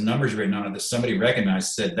 some numbers written on it that somebody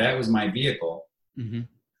recognized, said that was my vehicle. Mm-hmm.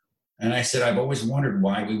 And I said, I've always wondered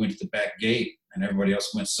why we went to the back gate and everybody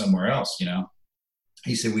else went somewhere else,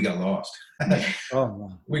 He said, we got lost. Oh,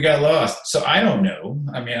 wow. We got lost. So I don't know.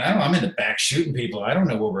 I mean, I'm in the back shooting people. I don't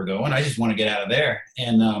know where we're going. I just want to get out of there.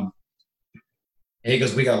 And he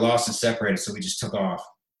goes, we got lost and separated, so we just took off.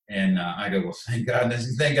 And I go, well, thank God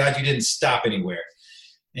you didn't stop anywhere.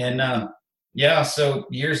 And so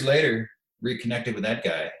years later, reconnected with that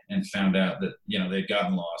guy and found out that, they'd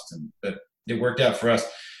gotten lost, but it worked out for us.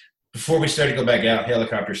 Before we started to go back out,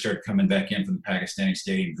 helicopters started coming back in from the Pakistani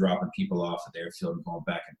stadium, dropping people off at the airfield and going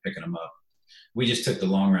back and picking them up. We just took the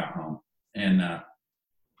long route home. And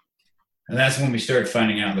that's when we started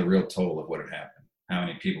finding out the real toll of what had happened, how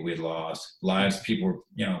many people we had lost, lives, people were,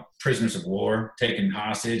 prisoners of war, taken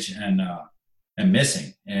hostage and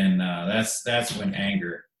missing. And that's when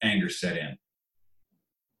anger set in.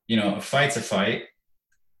 A fight's a fight.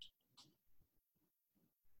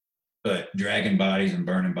 But dragging bodies and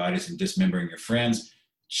burning bodies and dismembering your friends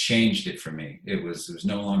changed it for me. It was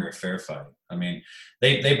no longer a fair fight. I mean,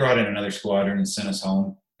 they brought in another squadron and sent us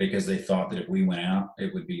home because they thought that if we went out,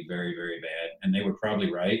 it would be very, very bad. And they were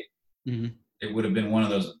probably right. Mm-hmm. It would have been one of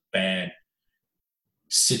those bad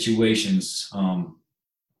situations. And,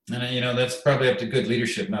 that's probably up to good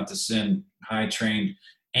leadership not to send high-trained,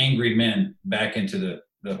 angry men back into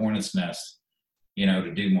the hornet's nest,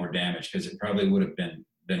 to do more damage, because it probably would have been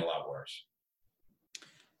a lot worse.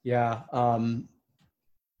 Yeah. And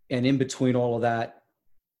in between all of that,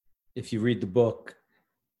 if you read the book,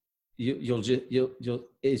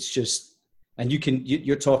 it's just, and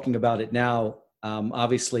you're talking about it now.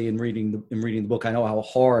 Obviously in reading the book, I know how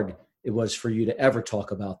hard it was for you to ever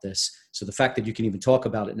talk about this. So the fact that you can even talk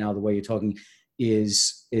about it now, the way you're talking,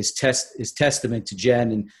 is testament to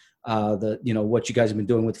Jen and what you guys have been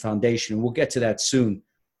doing with the foundation. And we'll get to that soon.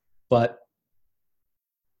 But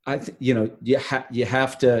you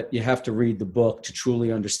have to read the book to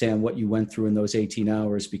truly understand what you went through in those 18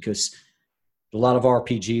 hours, because a lot of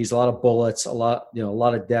RPGs, a lot of bullets, a lot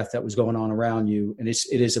of death that was going on around you. And it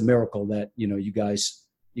is a miracle that, you guys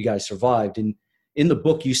survived. And in the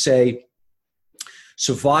book, you say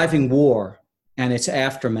surviving war and its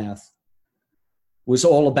aftermath was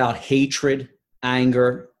all about hatred,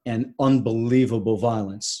 anger, and unbelievable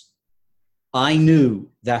violence. I knew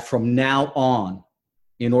that from now on,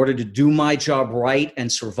 in order to do my job right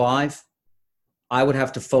and survive, I would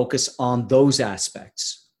have to focus on those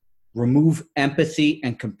aspects, remove empathy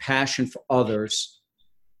and compassion for others,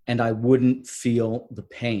 and I wouldn't feel the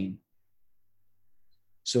pain.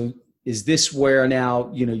 So is this where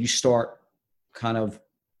now, you start kind of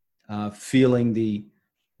feeling the,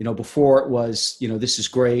 before it was, this is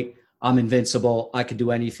great, I'm invincible, I could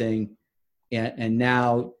do anything. And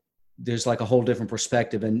now there's like a whole different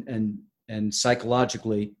perspective. And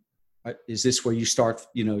psychologically, is this where you start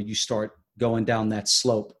going down that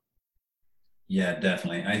slope? Yeah,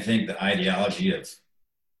 definitely. I think the ideology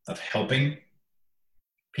of helping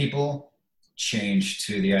people changed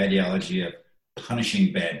to the ideology of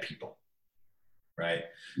punishing bad people, right?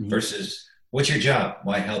 Mm-hmm. Versus, what's your job?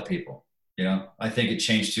 Why help people? I think it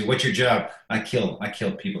changed to, what's your job? I kill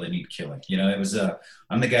people that need killing. It was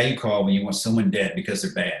I'm the guy you call when you want someone dead because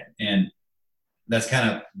they're bad. And that's kind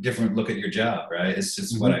of different look at your job, right? It's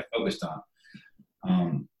just what I focused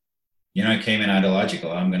on. I came in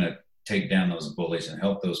ideological. I'm going to take down those bullies and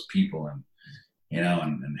help those people and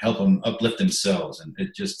help them uplift themselves. And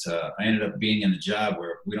it just, I ended up being in the job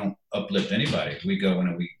where we don't uplift anybody. We go in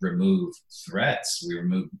and we remove threats. We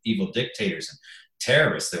remove evil dictators and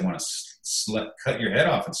terrorists that want to cut your head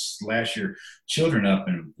off and slash your children up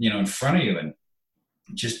and, in front of you. And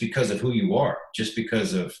just because of who you are, just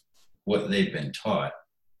because of what they've been taught,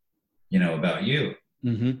 about you.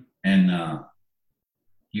 Mm-hmm. And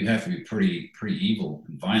you have to be pretty evil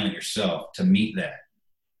and violent yourself to meet that.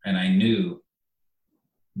 And I knew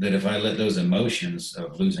that if I let those emotions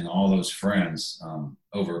of losing all those friends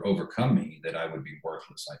overcome me, that I would be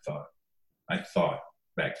worthless. I thought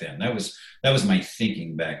back then. That was my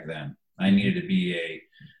thinking back then. I needed to be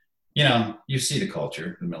you see the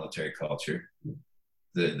culture, the military culture,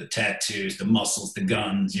 the tattoos, the muscles, the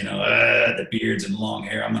guns, the beards and long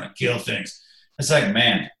hair. I'm going to kill things. It's like,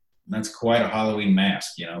 man, that's quite a Halloween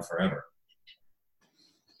mask, forever.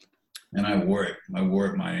 And I wore it. I wore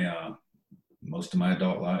it my most of my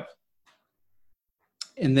adult life.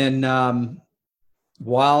 And then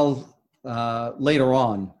while later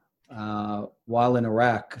on, while in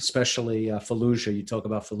Iraq, especially Fallujah, you talk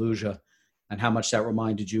about Fallujah and how much that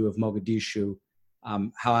reminded you of Mogadishu,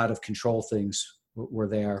 how out of control things were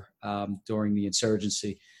there during the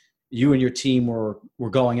insurgency. You and your team were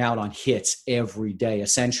going out on hits every day,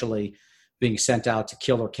 essentially being sent out to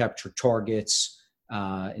kill or capture targets,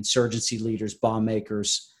 insurgency leaders, bomb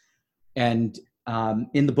makers. And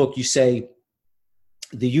in the book, you say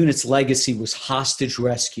the unit's legacy was hostage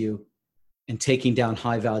rescue and taking down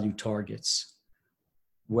high-value targets,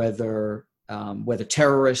 whether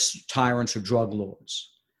terrorists, tyrants, or drug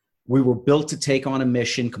lords. We were built to take on a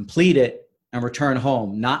mission, complete it, and return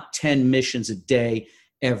home, not 10 missions a day,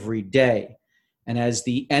 every day. And as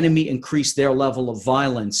the enemy increased their level of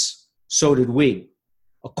violence, so did we.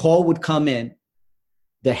 A call would come in,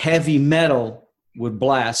 the heavy metal would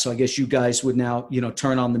blast. So I guess you guys would now,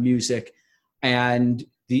 turn on the music, and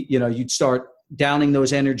you'd start downing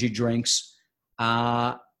those energy drinks.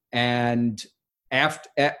 And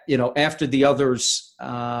after the others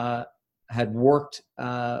had worked,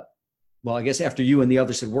 I guess after you and the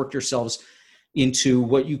others had worked yourselves into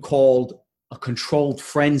what you called a controlled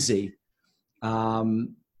frenzy,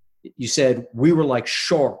 you said we were like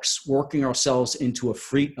sharks working ourselves into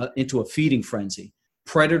a feeding frenzy,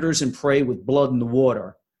 predators and prey with blood in the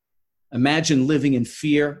water. Imagine living in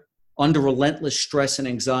fear, under relentless stress and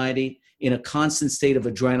anxiety, in a constant state of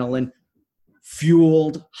adrenaline,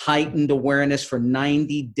 fueled, heightened awareness for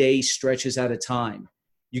 90-day stretches at a time.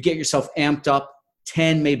 You get yourself amped up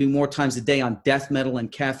 10, maybe more times a day on death metal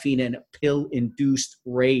and caffeine and pill-induced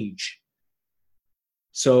rage.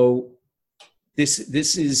 So this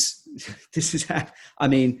is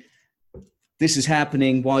happening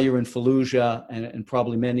while you're in Fallujah and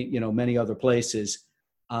probably many other places.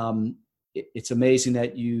 It's amazing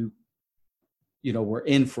that you were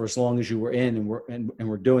in for as long as you were in, and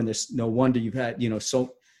we're doing this. No wonder you've had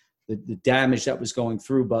so the damage that was going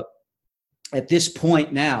through. But at this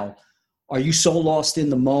point now, are you so lost in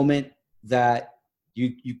the moment that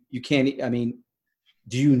you can't, I mean,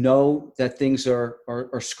 do you know that things are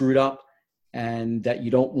screwed up and that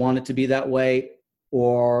you don't want it to be that way?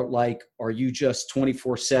 Or like, are you just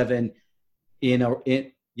 24/7 in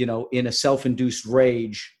a self-induced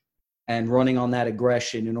rage and running on that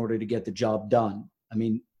aggression in order to get the job done? I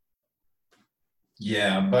mean,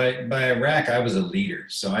 yeah, by Iraq, I was a leader.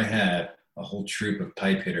 So I had a whole troop of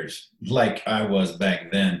pipe hitters like I was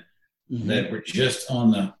back then that were just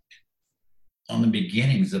on the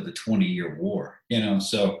beginnings of the 20-year war,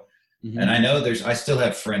 so, and I know I still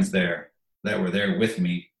have friends there that were there with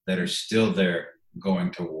me that are still there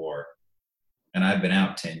going to war. And I've been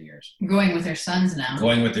out 10 years. Going with their sons now.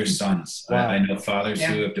 Going with their sons. Wow. I know fathers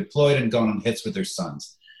who have deployed and gone on hits with their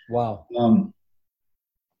sons. Wow. Oh,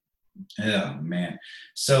 man.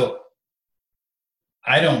 So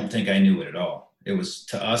I don't think I knew it at all. It was,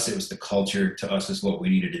 to us, it was the culture. To us, is what we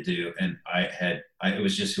needed to do. And it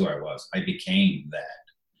was just who I was. I became that.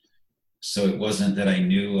 So it wasn't that I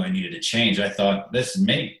knew I needed to change. I thought, this is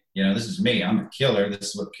me. This is me. I'm a killer. This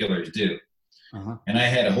is what killers do. And I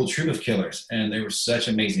had a whole troop of killers, and they were such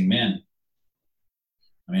amazing men.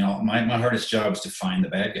 I mean, my hardest job was to find the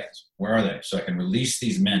bad guys. Where are they? So I can release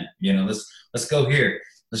these men. Let's go here.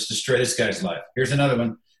 Let's destroy this guy's life. Here's another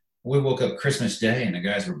one. We woke up Christmas Day, and the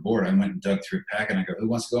guys were bored. I went and dug through a packet, and I go, who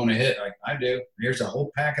wants to go on a hit? I do. Here's a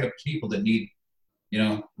whole packet of people that need,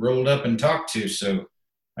 rolled up and talked to. So,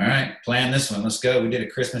 all right, plan this one. Let's go. We did a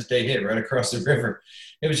Christmas Day hit right across the river.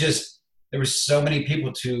 It was just, there were so many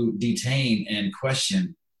people to detain and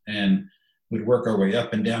question, and we'd work our way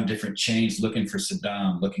up and down different chains, looking for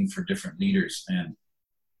Saddam, looking for different leaders, and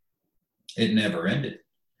it never ended.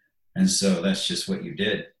 And so that's just what you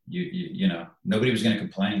did. Nobody was going to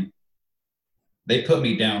complain. They put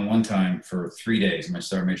me down one time for 3 days. My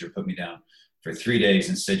sergeant major put me down for 3 days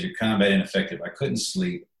and said, "You're combat ineffective." I couldn't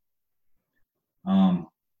sleep.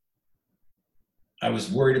 I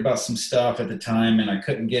was worried about some stuff at the time, and I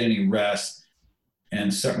couldn't get any rest.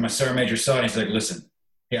 And so my sergeant major saw it, and he's like, "Listen,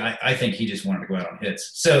 I think he just wanted to go out on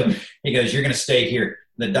hits." So he goes, "You're going to stay here."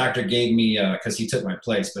 The doctor gave me, because he took my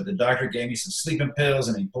place, but the doctor gave me some sleeping pills,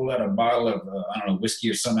 and he pulled out a bottle of,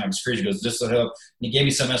 whiskey or something out of his fridge. He goes, "This will help." And he gave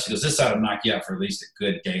me something else. He goes, "This ought to knock you out for at least a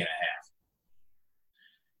good day and a half."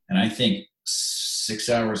 And I think 6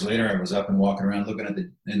 hours later, I was up and walking around looking at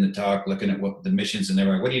in the talk, looking at what the missions, and they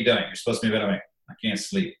were like, "What are you doing? You're supposed to be better." I can't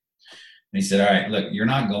sleep. And he said, "All right, look, you're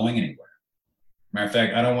not going anywhere. Matter of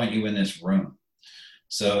fact, I don't want you in this room."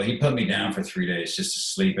 So he put me down for 3 days just to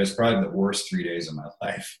sleep. It's probably the worst 3 days of my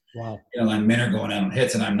life. Wow. And men are going out on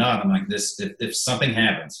hits, and I'm not. I'm like this. If something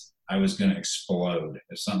happens, I was going to explode.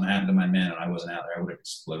 If something happened to my men and I wasn't out there, I would have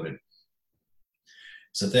exploded.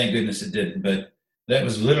 So thank goodness it didn't. But that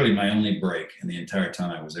was literally my only break in the entire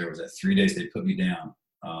time I was there. Was that 3 days they put me down.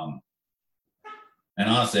 And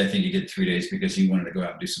honestly, I think he did 3 days because he wanted to go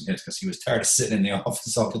out and do some hits because he was tired of sitting in the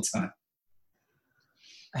office all the time.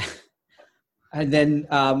 And then,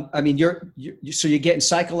 so you're getting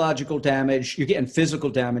psychological damage, you're getting physical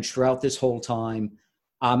damage throughout this whole time.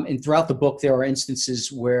 And throughout the book, there are instances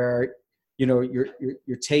where, you're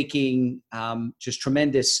taking just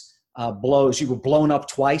tremendous blows. You were blown up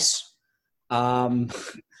twice.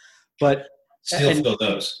 But still feel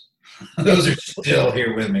those. Those are still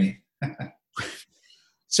here with me.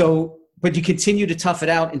 So, but you continue to tough it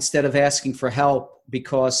out instead of asking for help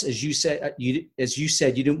because, as you said, you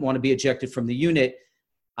didn't want to be ejected from the unit.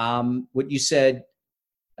 What you said,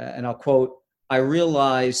 and I'll quote, "I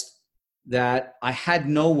realized that I had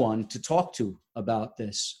no one to talk to about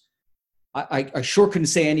this. I sure couldn't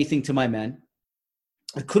say anything to my men.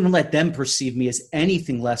 I couldn't let them perceive me as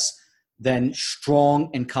anything less than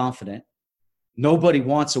strong and confident. Nobody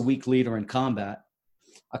wants a weak leader in combat.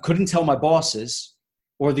 I couldn't tell my bosses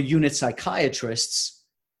or the unit psychiatrists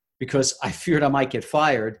because I feared I might get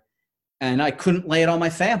fired, and I couldn't lay it on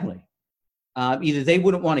my family. Either they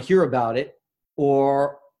wouldn't want to hear about it,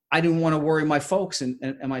 or I didn't want to worry my folks and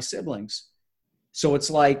my siblings." So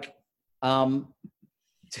it's like,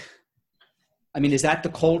 is that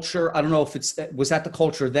the culture? I don't know if was that the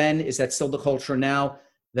culture then? Is that still the culture now,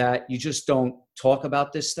 that you just don't talk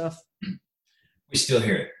about this stuff? We still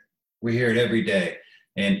hear it. We hear it every day.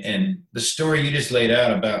 And the story you just laid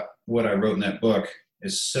out about what I wrote in that book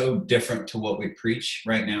is so different to what we preach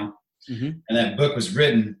right now. Mm-hmm. And that book was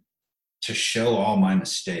written to show all my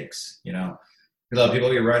mistakes. A lot of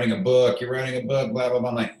people, you're writing a book, blah, blah, blah.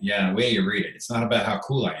 I'm like, yeah, the way you read it. It's not about how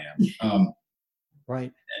cool I am.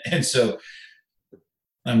 Right. And so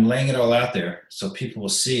I'm laying it all out there so people will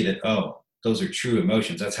see that, oh, those are true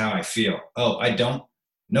emotions. That's how I feel. Oh,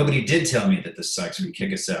 Nobody did tell me that the psychs would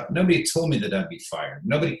kick us out. Nobody told me that I'd be fired.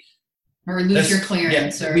 Or lose your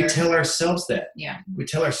clearance. Yeah, or we tell ourselves that. Yeah. We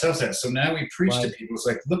tell ourselves that. So now we preach to people. It's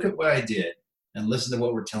like, look at what I did and listen to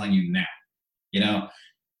what we're telling you now. You know,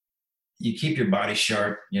 you keep your body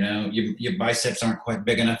sharp, you know, your biceps aren't quite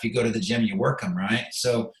big enough. You go to the gym, you work them, right?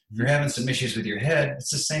 So if you're having some issues with your head,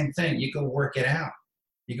 it's the same thing. You go work it out.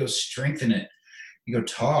 You go strengthen it. You go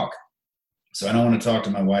talk. So I don't want to talk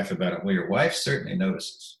to my wife about it. Well, your wife certainly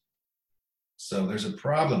notices. So there's a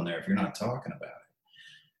problem there if you're not talking about it.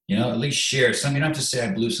 You know, at least share something. You don't have to say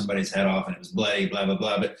I blew somebody's head off and it was bloody, blah, blah,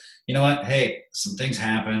 blah. But you know what? Hey, some things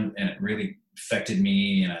happened and it really affected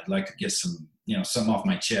me and I'd like to get some, you know, something off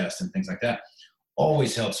my chest and things like that.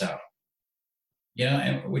 Always helps out. You know,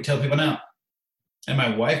 and we tell people now, and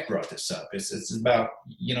my wife brought this up. It's about,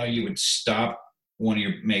 you know, you would stop one of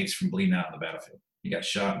your mates from bleeding out on the battlefield. You got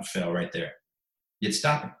shot and fell right there. You'd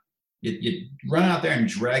stop him. You'd run out there and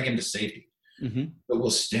drag him to safety. Mm-hmm. But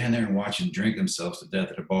we'll stand there and watch them drink themselves to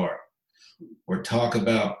death at a bar, or talk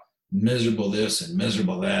about miserable this and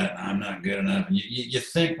miserable that, and I'm not good enough. And you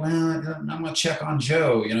think, well, I'm going to check on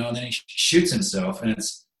Joe, you know, and then he shoots himself. And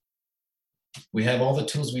we have all the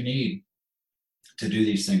tools we need to do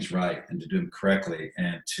these things right and to do them correctly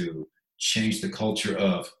and to change the culture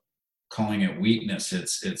of calling it weakness.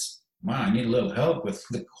 It's wow, I need a little help with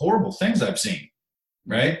the horrible things I've seen,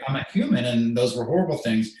 right? I'm a human and those were horrible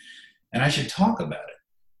things. And I should talk about it.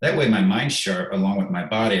 That way my mind's sharp, along with my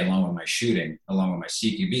body, along with my shooting, along with my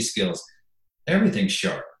CQB skills. Everything's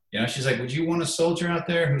sharp. You know, she's like, would you want a soldier out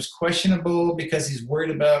there who's questionable because he's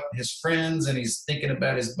worried about his friends and he's thinking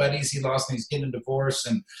about his buddies he lost and he's getting a divorce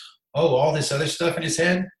and, all this other stuff in his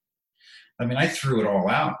head? I mean, I threw it all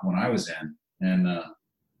out when I was in. And,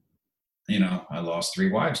 you know, I lost 3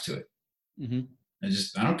 wives to it. Mm-hmm.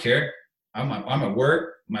 I don't care. I'm at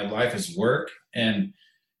work. My life is work. And,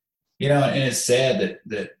 you know, and it's sad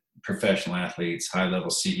that professional athletes, high-level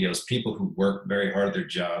CEOs, people who work very hard at their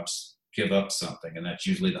jobs give up something, and that's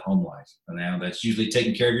usually the home life. And now that's usually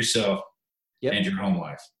taking care of yourself and your home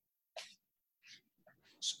life.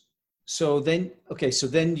 So then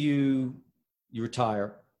you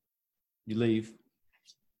retire, you leave,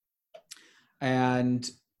 and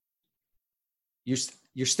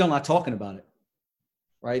you're still not talking about it,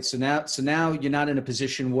 right? So now you're not in a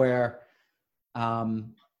position where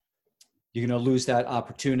you're going to lose that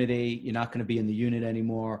opportunity. You're not going to be in the unit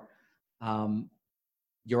anymore.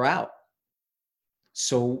 You're out.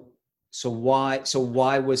 So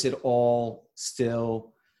why was it all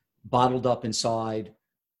still bottled up inside?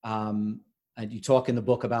 And you talk in the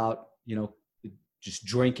book about, you know, just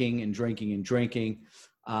drinking and drinking and drinking,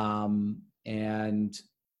 and,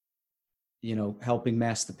 you know, helping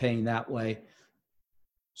mask the pain that way.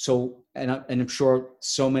 So, and I'm sure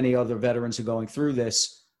so many other veterans are going through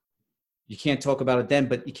this. You can't talk about it then,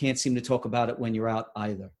 but you can't seem to talk about it when you're out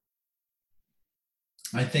either.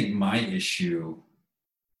 I think my issue,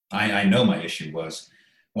 I know my issue was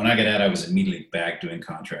when I got out, I was immediately back doing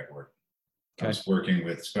contract work. Okay. I was working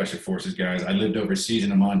with special forces guys. I lived overseas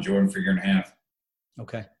in Amman, Jordan for a year and a half.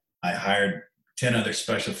 Okay. I hired 10 other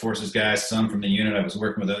special forces guys, some from the unit. I was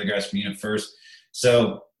working with other guys from unit first.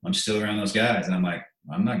 So I'm still around those guys. And I'm like,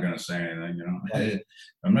 I'm not going to say anything, you know,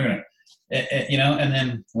 I'm not going to. You know, and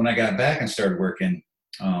then when I got back and started working,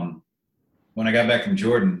 when I got back from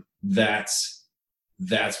Jordan, that's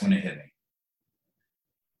when it hit me.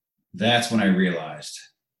 That's when I realized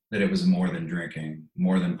that it was more than drinking,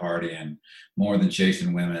 more than partying, more than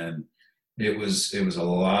chasing women. It was a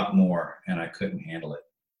lot more, and I couldn't handle it.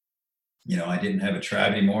 You know, I didn't have a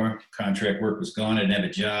tribe anymore. Contract work was gone. I didn't have a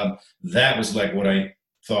job. That was like what I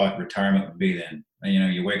thought retirement would be then. And, you know,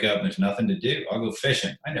 you wake up and there's nothing to do. I'll go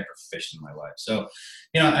fishing. I never fished in my life. So,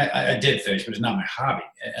 you know, I did fish, but it's not my hobby.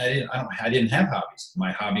 I didn't have hobbies.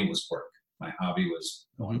 My hobby was work. My hobby was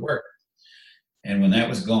going to work. And when that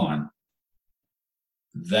was gone,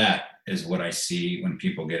 that is what I see when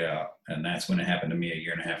people get out. And that's when it happened to me a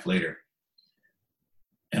year and a half later.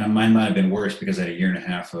 And mine might have been worse because I had a year and a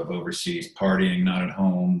half of overseas partying, not at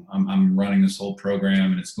home. I'm running this whole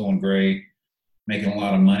program and it's going great. Making a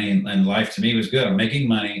lot of money, and life to me was good. I'm making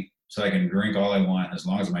money so I can drink all I want. As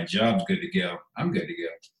long as my job's good to go, I'm good to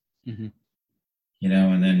go. Mm-hmm. You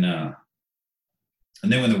know, and then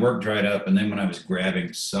when the work dried up, and then when I was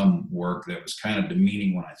grabbing some work that was kind of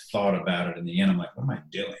demeaning when I thought about it, in the end, I'm like, what am I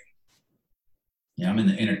doing? You know, I'm in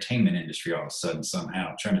the entertainment industry all of a sudden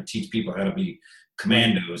somehow, trying to teach people how to be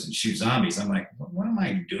commandos and shoot zombies. I'm like, what am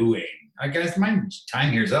I doing? Guys, my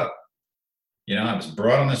time here's up. You know, I was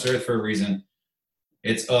brought on this earth for a reason.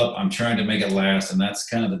 It's up. I'm trying to make it last. And that's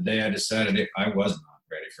kind of the day I decided I was not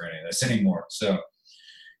ready for any of this anymore. So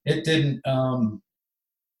it didn't,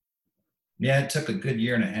 it took a good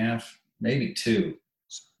year and a half. maybe 2,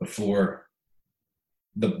 before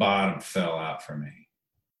the bottom fell out for me.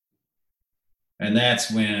 And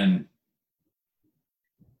that's when,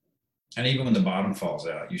 and even when the bottom falls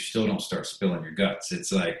out, you still don't start spilling your guts.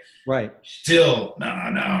 It's like, right. Still, no,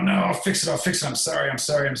 I'll fix it. I'm sorry.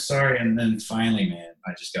 And then finally, man,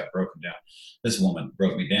 I just got broken down. This woman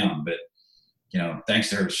broke me down, but thanks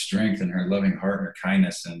to her strength and her loving heart and her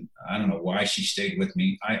kindness, and I don't know why she stayed with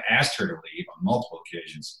me. I asked her to leave on multiple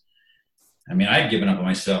occasions. I mean, I'd given up on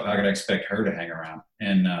myself. How could I expect her to hang around?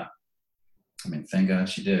 And thank God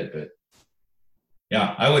she did. But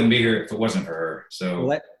yeah, I wouldn't be here if it wasn't for her.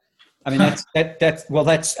 So,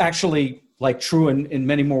 that's actually like true in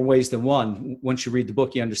many more ways than one. Once you read the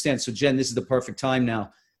book, you understand. So, Jen, this is the perfect time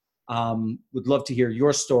now. Would love to hear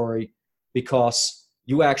your story, because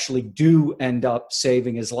you actually do end up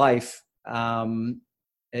saving his life.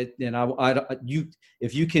 If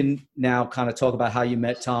you can now kind of talk about how you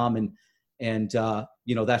met Tom and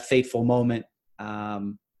that fateful moment,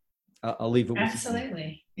 I'll leave it with you.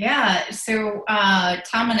 Absolutely. Yeah. So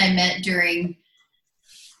Tom and I met during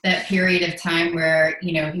that period of time where,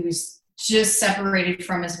 he was just separated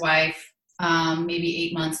from his wife, maybe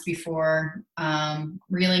 8 months before,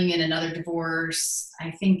 reeling in another divorce. I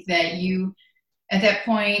think that at that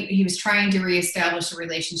point, he was trying to reestablish a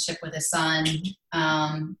relationship with his son.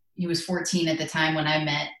 He was 14 at the time when I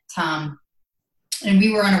met Tom, and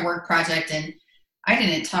we were on a work project, and I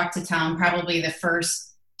didn't talk to Tom probably the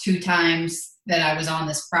first 2 times that I was on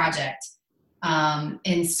this project.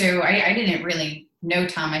 And so I didn't really know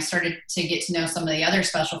Tom. I started to get to know some of the other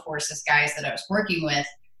Special Forces guys that I was working with.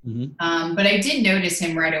 Mm-hmm. But I did notice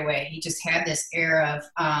him right away. He just had this air of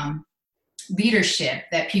leadership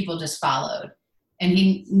that people just followed. And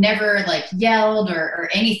he never yelled or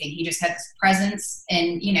anything. He just had this presence,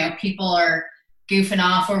 and, people are goofing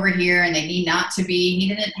off over here and they need not to be. He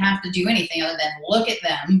didn't have to do anything other than look at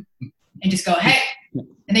them and just go, hey,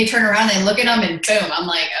 and they turn around, they look at them, and boom, I'm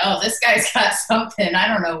like, oh, this guy's got something. I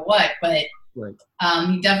don't know what, but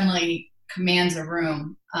he definitely commands a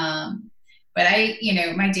room. But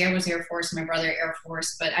my dad was Air Force, my brother Air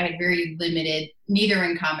Force, but I had very limited, neither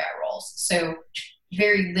in combat roles. So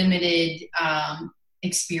very limited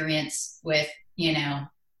experience with,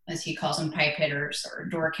 as he calls them, pipe hitters or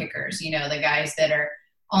door kickers, the guys that are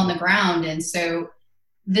on the ground. And so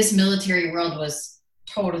this military world was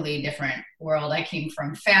totally different world. I came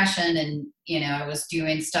from fashion, and, I was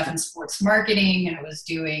doing stuff in sports marketing, and I was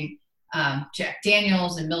doing Jack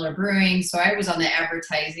Daniels and Miller Brewing. So I was on the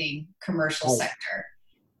advertising commercial sector.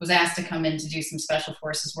 Was asked to come in to do some Special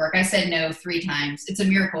Forces work. I said no 3 times. It's a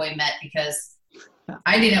miracle we met, because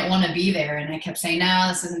I didn't want to be there, and I kept saying, no,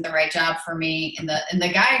 this isn't the right job for me. And the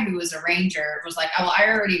guy who was a ranger was like, oh, I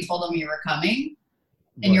already told him you were coming,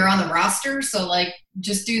 and you're on the roster, so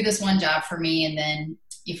just do this one job for me, and then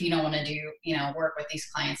if you don't want to do work with these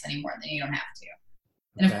clients anymore, then you don't have to.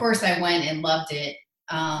 And of course I went and loved it.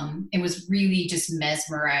 And was really just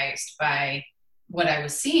mesmerized by what I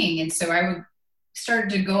was seeing. And so I would start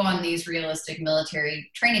to go on these realistic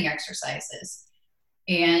military training exercises.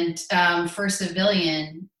 And for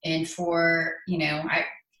civilian, and for,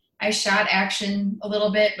 I shot action a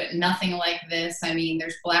little bit, but nothing like this. I mean,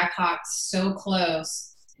 there's Black Hawks so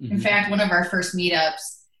close. Mm-hmm. In fact, one of our first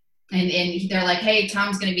meetups, and they're like, hey,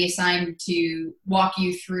 Tom's going to be assigned to walk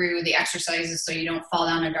you through the exercises so you don't fall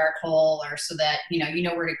down a dark hole, or so that, you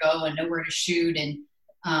know where to go and know where to shoot. And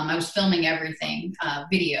I was filming everything,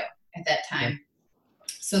 video at that time.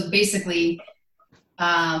 So basically,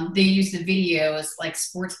 they use the video as like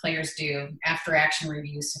sports players do after action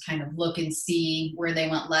reviews, to kind of look and see where they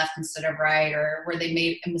went left instead of right, or where they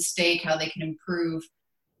made a mistake, how they can improve.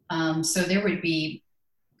 So there would be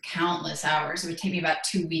countless hours. It would take me about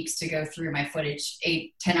 2 weeks to go through my footage,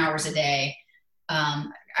 8-10 hours a day.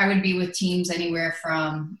 I would be with teams anywhere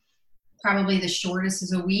from, probably the shortest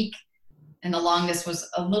is a week, and the longest was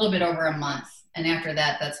a little bit over a month. And after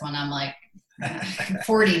that, that's when I'm like,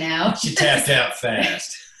 40 now. She tapped out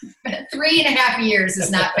fast. 3.5 years is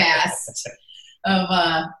not fast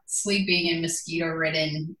of sleeping in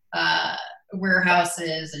mosquito-ridden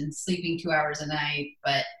warehouses and sleeping 2 hours a night.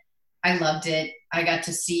 But I loved it. I got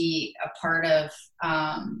to see a part of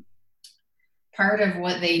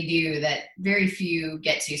what they do that very few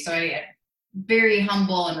get to. So I am very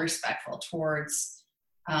humble and respectful towards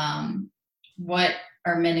what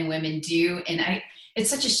our men and women do. And it's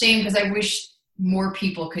such a shame, because I wish more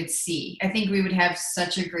people could see. I think we would have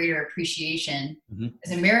such a greater appreciation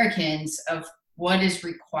as Americans of what is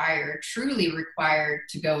required, truly required,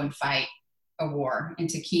 to go and fight a war and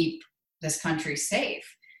to keep this country safe.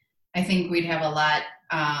 I think we'd have a lot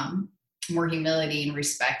more humility and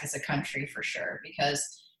respect as a country for sure. Because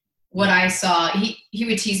what I saw, he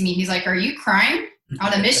would tease me. He's like, "Are you crying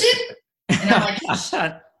on a mission?" And I'm like,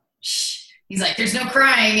 "Shh." He's like, "There's no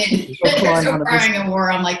crying, and there's no crying in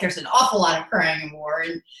war." I'm like, "There's an awful lot of crying in war."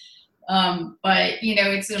 And but you know,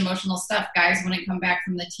 it's emotional stuff. Guys wouldn't come back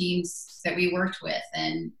from the teams that we worked with,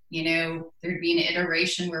 and you know, there'd be an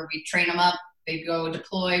iteration where we'd train them up, they'd go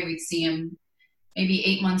deploy, we'd see them maybe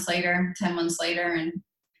 8 months later, 10 months later, and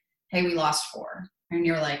hey, we lost 4. And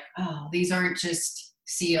you're like, oh, these aren't just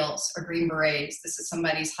SEALs or Green Berets. This is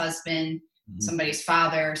somebody's husband, somebody's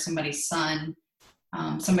father, somebody's son,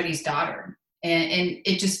 somebody's daughter. And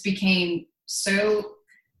it just became so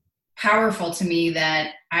powerful to me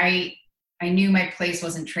that I knew my place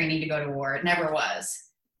wasn't training to go to war. It never was.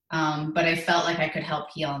 But I felt like I could help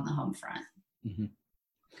heal on the home front. Mm-hmm.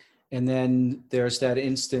 And then there's that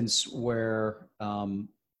instance where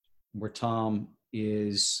Tom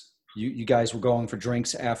is, you guys were going for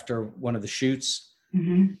drinks after one of the shoots,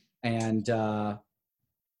 and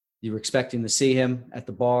you were expecting to see him at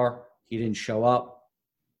the bar. He didn't show up,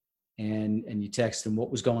 and you texted him. What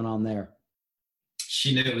was going on there?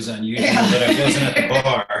 She knew it was unusual that I wasn't at the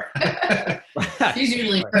bar. She's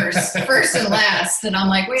usually first and last, and I'm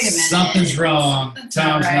like, wait a minute, something's wrong.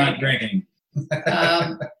 Tom's not drinking.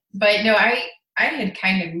 But no, I had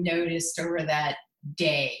kind of noticed over that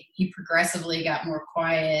day, he progressively got more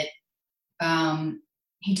quiet.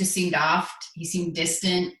 He just seemed off. He seemed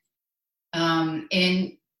distant.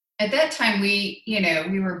 And at that time, we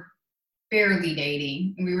were barely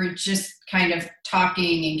dating. We were just kind of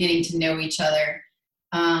talking and getting to know each other.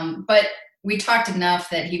 But we talked enough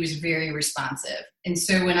that he was very responsive. And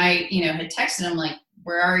so when I, had texted him, like,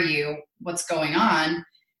 where are you? What's going on?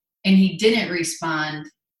 And he didn't respond.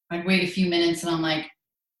 I'd wait a few minutes and I'm like,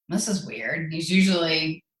 this is weird. He's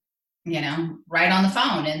usually, right on the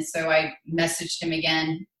phone. And so I messaged him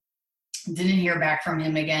again, didn't hear back from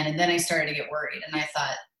him again. And then I started to get worried. And I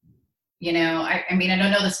thought, I mean, I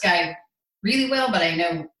don't know this guy really well, but I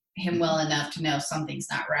know him well enough to know something's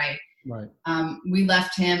not right. Right. We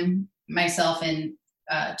left him, myself and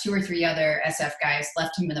 2 or 3 other SF guys,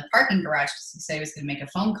 left him in the parking garage because he said he was going to make a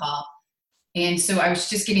phone call. And so I was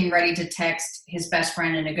just getting ready to text his best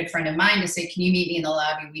friend and a good friend of mine to say, can you meet me in the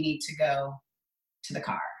lobby? We need to go to the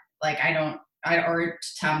car. Like, or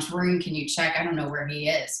to Tom's room. Can you check? I don't know where he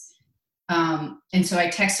is. And so I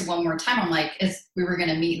texted one more time. I'm like, we were going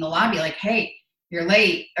to meet in the lobby, like, hey, you're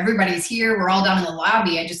late. Everybody's here. We're all down in the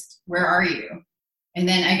lobby. Where are you? And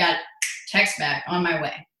then I got text back, on my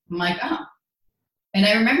way. I'm like, oh. And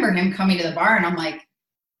I remember him coming to the bar and I'm like,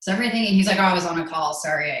 is everything? And he's like, oh, I was on a call.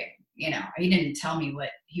 Sorry. He didn't tell me what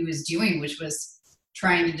he was doing, which was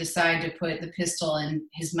trying to decide to put the pistol in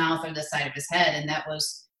his mouth or the side of his head. And that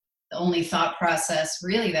was the only thought process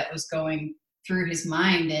really that was going through his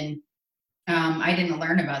mind. And I didn't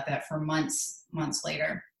learn about that for months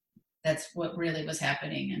later. That's what really was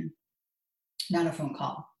happening, and not a phone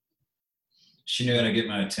call. She knew how to get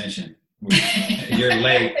my attention. You're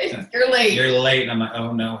late. You're late. You're late. And I'm like,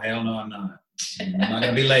 oh no, hell no, I'm not. I'm not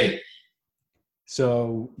going to be late.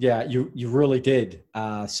 So yeah, you really did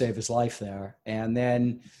save his life there. And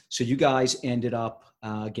then, so you guys ended up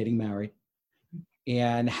getting married.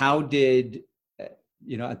 And how did,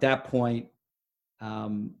 at that point,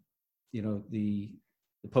 the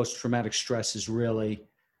post-traumatic stress is really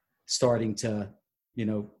starting to,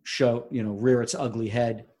 show, rear its ugly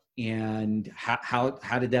head. And how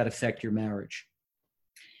did that affect your marriage?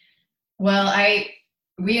 Well,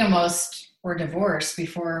 we almost were divorced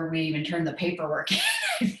before we even turned the paperwork in.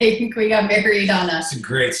 I think we got married on It's a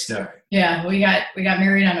great story. Yeah, we got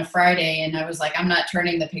married on a Friday, and I was like, I'm not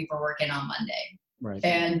turning the paperwork in on Monday. Right.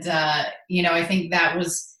 And I think that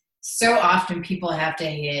was so often people have to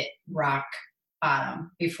hit rock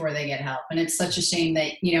bottom before they get help. And it's such a shame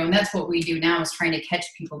that, and that's what we do now, is trying to catch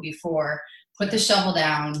people before, put the shovel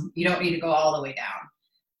down. You don't need to go all the way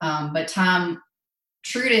down. But Tom,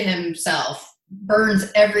 true to himself, burns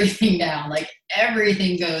everything down. Like,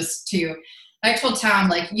 everything goes to, I told Tom,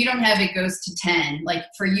 like, you don't have it goes to 10. Like,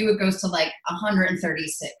 for you, it goes to like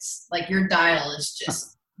 136. Like, your dial is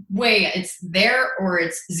just it's there, or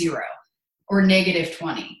it's 0 or negative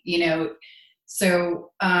 20,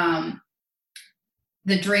 So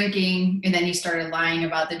the drinking, and then he started lying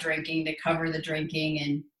about the drinking to cover the drinking,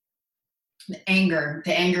 and the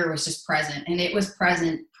anger was just present, and it was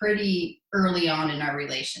present pretty early on in our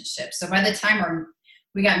relationship. So by the time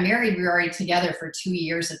we got married, we were already together for 2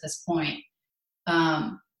 years at this point.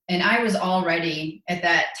 And I was already at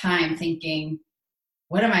that time thinking,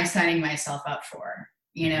 what am I signing myself up for?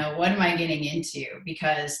 What am I getting into?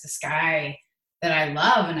 Because this guy that I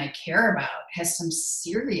love and I care about has some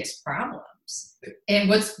serious problems. And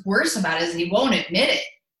what's worse about it is he won't admit it.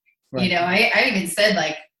 Right. You know, I even said,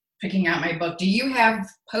 like, picking out my book, do you have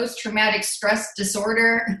post-traumatic stress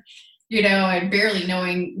disorder? You know, and barely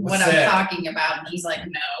knowing what I'm talking about. And he's like,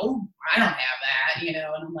 no, I don't have that, you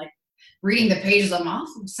know. And I'm like, reading the pages, I'm off.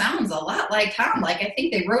 Sounds a lot like Tom. Like, I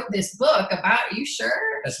think they wrote this book about, you sure?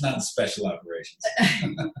 That's not special operations.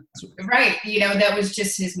 Right. You know, that was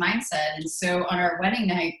just his mindset. And so on our wedding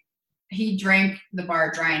night, he drank the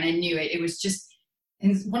bar dry, and I knew it. It was just,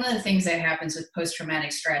 and one of the things that happens with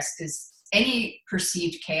post-traumatic stress is any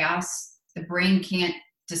perceived chaos, the brain can't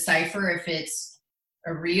decipher if it's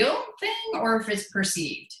a real thing or if it's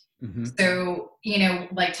perceived. Mm-hmm. So, you know,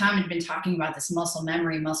 like Tom had been talking about this muscle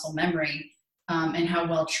memory, and how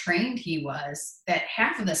well trained he was, that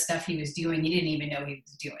half of the stuff he was doing, he didn't even know he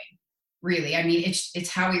was doing, really. I mean, it's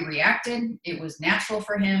how he reacted. It was natural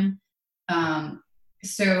for him.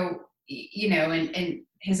 So, you know, and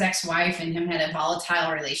his ex-wife and him had a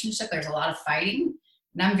volatile relationship. There's a lot of fighting.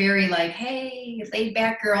 And I'm very like, hey, laid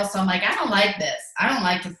back girl. So I'm like, I don't like this. I don't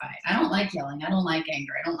like to fight. I don't like yelling. I don't like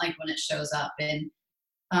anger. I don't like when it shows up. And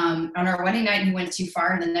on our wedding night, he went too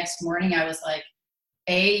far. And the next morning I was like,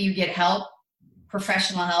 A, you get help,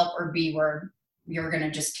 professional help, or B, where you're going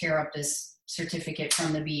to just tear up this certificate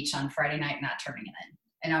from the beach on Friday night, not turning it in.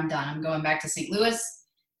 And I'm done. I'm going back to St. Louis.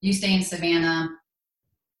 You stay in Savannah.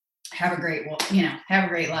 Have a great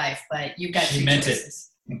life. But you've got two choices.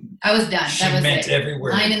 I was done. That was meant it. Every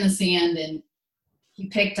word. Line in the sand, and he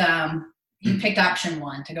picked option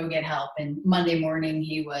one to go get help. And Monday morning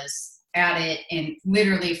he was at it, and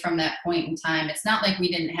literally from that point in time, it's not like we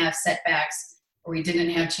didn't have setbacks or we didn't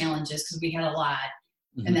have challenges, because we had a lot.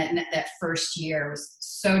 Mm-hmm. And that first year was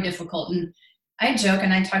so difficult. And I joke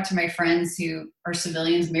and I talk to my friends who are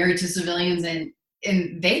civilians, married to civilians, and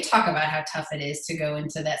they talk about how tough it is to go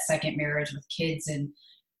into that second marriage with kids and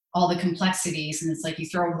all the complexities. And it's like you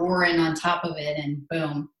throw war in on top of it and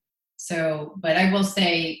boom. So, but I will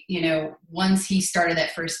say, you know, once he started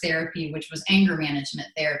that first therapy, which was anger management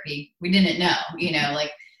therapy, we didn't know, you know,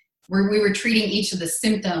 like we were treating each of the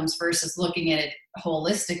symptoms versus looking at it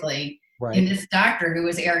holistically. Right. And this doctor, who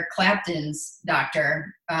was Eric Clapton's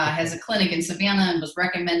doctor, has a clinic in Savannah and was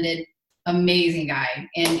recommended. Amazing guy.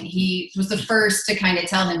 And he was the first to kind of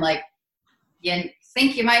tell him, like, you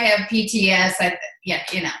think you might have PTS? Yeah,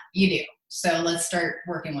 you know, you do. So let's start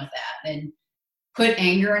working with that. And put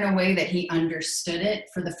anger in a way that he understood it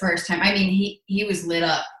for the first time. I mean, he was lit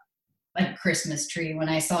up like a Christmas tree when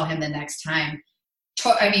I saw him the next time.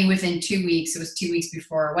 I mean, within 2 weeks, it was 2 weeks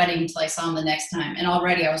before our wedding until I saw him the next time. And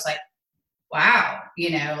already I was like, wow,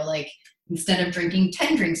 you know, like instead of drinking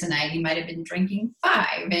 10 drinks a night, he might have been drinking 5,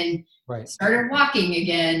 and right. Started walking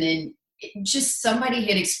again. And just somebody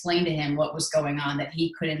had explained to him what was going on that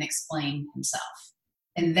he couldn't explain himself.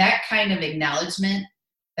 And that kind of acknowledgement,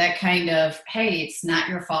 that kind of, hey, it's not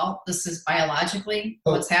your fault. This is biologically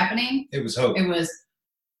what's happening. It was hope. It was,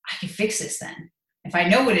 I can fix this then. If I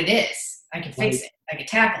know what it is, I can fix it. I can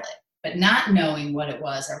tackle it. But not knowing what it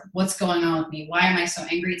was or what's going on with me, why am I so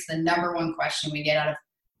angry? It's the number one question we get out of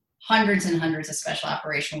hundreds and hundreds of special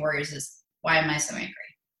operation warriors is, why am I so angry?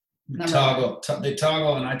 They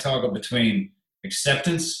toggle, and I toggle between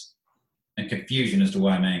acceptance and confusion as to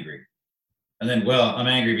why I'm angry. And then, well, I'm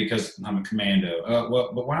angry because I'm a commando.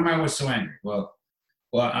 But why am I always so angry? Well,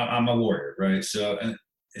 I'm a warrior, right? So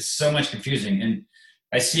it's so much confusing. And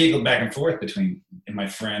I see it go back and forth between my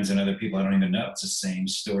friends and other people I don't even know. It's the same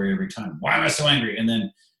story every time. Why am I so angry? And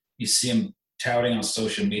then you see them touting on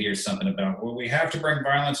social media or something about, well, we have to bring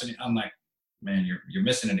violence. And I'm like, man, you're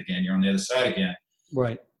missing it again. You're on the other side again.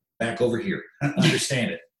 Right. Back over here.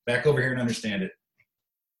 Understand it. Back over here and understand it.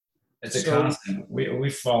 It's a constant.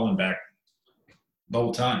 We've fallen back the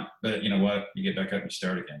whole time. But you know what? You get back up and you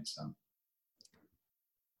start again. So.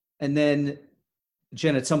 And then,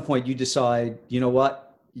 Jen, at some point you decide, you know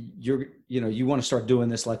what, you want to start doing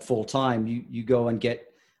this like full time. You go and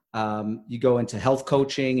get, you go into health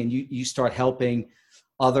coaching, and you start helping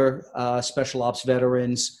other special ops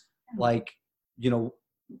veterans. Like, you know,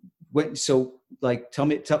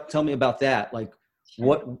 tell me about that. Like,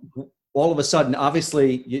 what all of a sudden,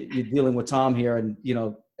 obviously you're dealing with Tom here, and you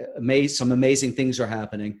know, some amazing things are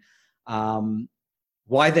happening.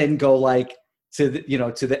 Why then go like to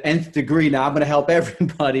the nth degree? Now I'm going to help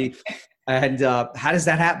everybody. And how does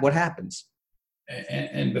that happen? What happens?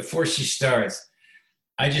 And before she starts,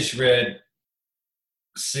 I just read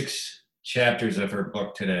 6 chapters of her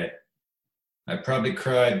book today. I probably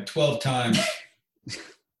cried 12 times.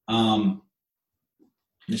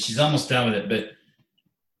 She's almost done with it, but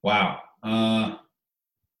wow.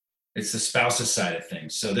 it's the spouse's side of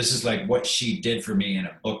things. So this is like what she did for me in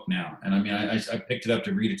a book now. And I mean, I picked it up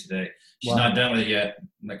to read it today. She's not done with it yet,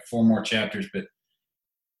 like 4 more chapters, but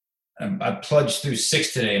I plunged through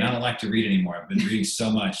 6 today, and I don't like to read anymore. I've been reading so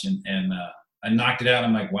much, and I knocked it out.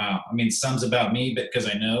 I'm like, wow. I mean, some's about me, but because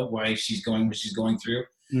I know why she's going what she's going through.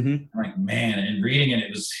 I'm like, man, and reading it, it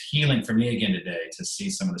was healing for me again today to see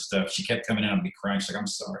some of the stuff. She kept coming out and be crying. She's like,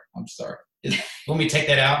 I'm sorry. Let me take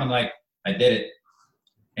that out. And I'm like, I did it.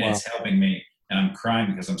 And it's helping me. And I'm crying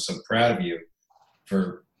because I'm so proud of you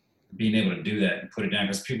for being able to do that and put it down.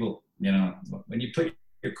 Because people, you know, when you put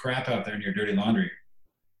your crap out there in your dirty laundry,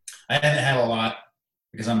 I haven't had a lot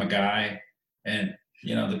because I'm a guy. And,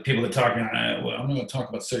 you know, the people that talk, well, I'm going to talk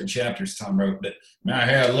about certain chapters Tom wrote, but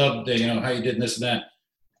I loved, you know, how you did this and that.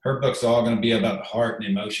 Her book's all going to be about the heart and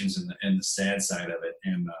emotions and the sad side of it.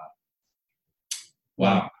 And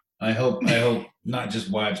wow, I hope not just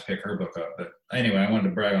wives pick her book up, but anyway, I wanted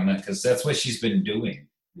to brag on that because that's what she's been doing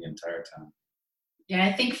the entire time. Yeah,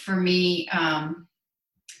 I think for me,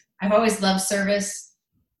 I've always loved service.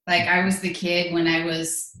 Like I was the kid when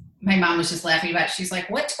my mom was just laughing about it. She's like,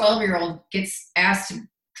 what 12-year-old gets asked to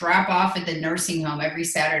drop off at the nursing home every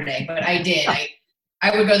Saturday? But I did.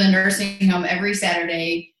 I would go to the nursing home every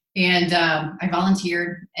Saturday, and I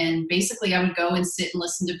volunteered, and basically I would go and sit and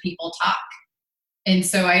listen to people talk. And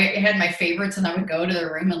so I had my favorites, and I would go to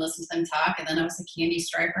their room and listen to them talk. And then I was a candy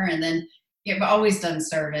striper, and then I've always done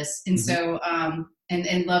service. And so,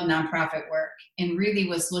 and love nonprofit work, and really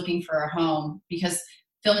was looking for a home because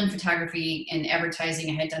film and photography and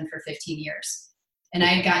advertising I had done for 15 years. And I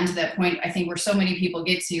had gotten to that point, I think, where so many people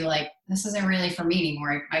get to, like, this isn't really for me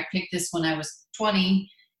anymore. I picked this when I was 20,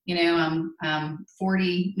 you know, I'm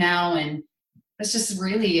 40 now, and this just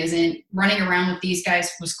really isn't. Running around with these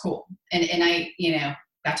guys was cool. And I, you know,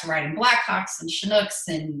 got to ride in Blackhawks and Chinooks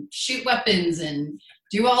and shoot weapons and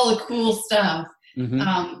do all the cool stuff.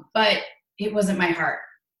 But it wasn't my heart.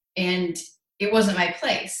 And it wasn't my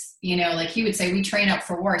place. You know, like he would say, we train up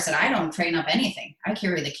for war. I said, I don't train up anything. I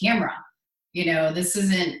carry the camera. You know, this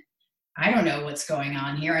isn't, I don't know what's going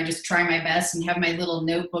on here. I just try my best and have my little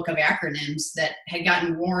notebook of acronyms that had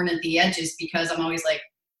gotten worn at the edges because I'm always like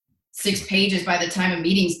 6 pages by the time a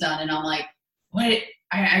meeting's done. And I'm like, what?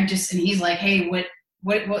 I just, and he's like, hey,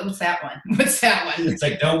 what's that one? What's that one? It's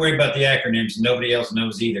like, don't worry about the acronyms. Nobody else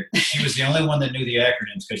knows either. She was the only one that knew the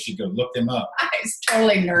acronyms because she'd go look them up. I was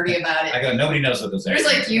totally nerdy about it. I go, nobody knows what those acronyms are.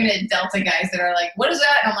 There's like unit Delta guys that are like, what is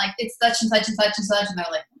that? And I'm like, it's such and such and such and such. And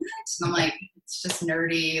they're like, what? And I'm like, it's just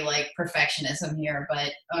nerdy, like perfectionism here.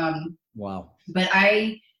 But, wow. But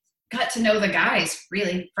I got to know the guys,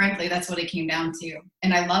 really, frankly, that's what it came down to.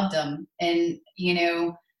 And I loved them. And, you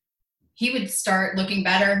know, he would start looking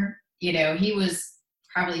better. You know, he was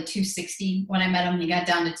probably 260 when I met him. He got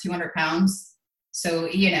down to 200 pounds. So,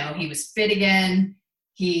 you know, he was fit again.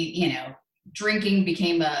 He, you know, drinking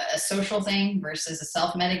became a social thing versus a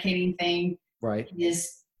self-medicating thing. Right.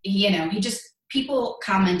 You know, people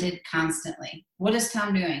commented constantly, what is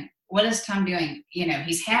Tom doing? What is Tom doing? You know,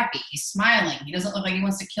 he's happy. He's smiling. He doesn't look like he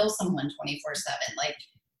wants to kill someone 24/7. Like,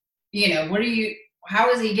 you know, how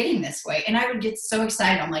is he getting this way? And I would get so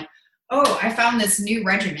excited. I'm like, oh, I found this new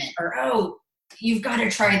regimen, or, oh, you've got to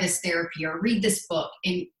try this therapy or read this book.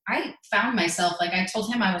 And I found myself, like I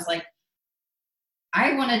told him, I was like,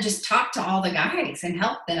 I want to just talk to all the guys and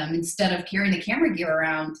help them instead of carrying the camera gear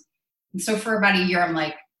around. And so for about a year, I'm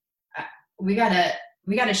like, we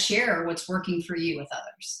gotta share what's working for you with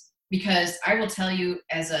others. Because I will tell you,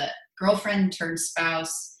 as a girlfriend turned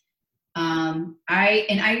spouse,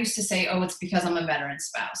 I used to say, oh, it's because I'm a veteran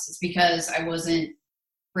spouse. It's because I wasn't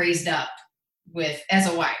raised up as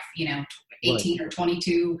a wife, you know, 18 right. or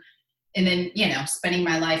 22, and then, you know, spending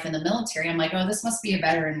my life in the military. I'm like, oh, this must be a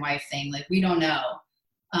veteran wife thing. Like, we don't know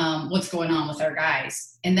what's going on with our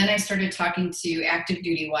guys. And then I started talking to active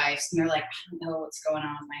duty wives, and they're like, I don't know what's going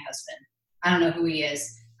on with my husband. I don't know who he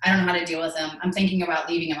is. I don't know how to deal with him. I'm thinking about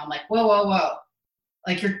leaving him. I'm like, whoa.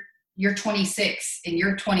 Like, you're 26 and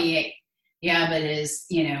you're 28. Yeah, but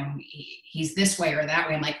you know, he's this way or that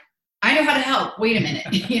way. I'm like, I know how to help. Wait a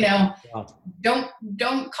minute. You know, wow.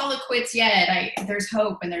 Don't call it quits yet. There's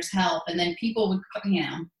hope and there's help. And then people would, you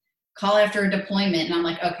know, call after a deployment, and I'm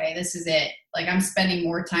like, okay, this is it. Like, I'm spending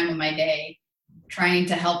more time of my day trying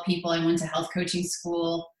to help people. I went to health coaching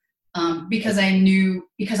school because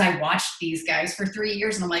I watched these guys for 3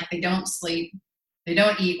 years, and I'm like, they don't sleep, they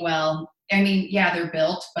don't eat well. I mean, yeah, they're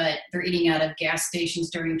built, but they're eating out of gas stations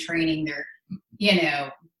during training. They're, you know,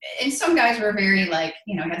 and some guys were very, like,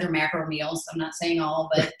 you know, had their macro meals. I'm not saying all,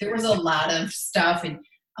 but there was a lot of stuff. And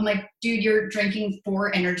I'm like, dude, you're drinking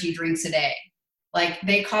 4 energy drinks a day. Like,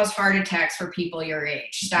 they cause heart attacks for people your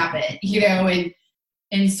age. Stop it, you know?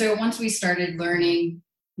 And so once we started learning,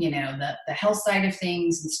 you know, the health side of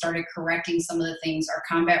things and started correcting some of the things, our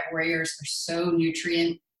combat warriors are so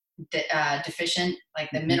nutrient deficient, like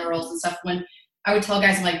the minerals and stuff. When I would tell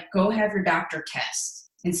guys, I'm like, go have your doctor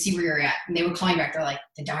test and see where you're at. And they would call me back. They're like,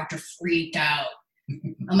 the doctor freaked out.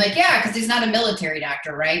 I'm like, yeah, because he's not a military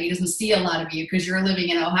doctor, right? He doesn't see a lot of you because you're living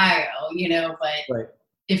in Ohio, you know, but Right.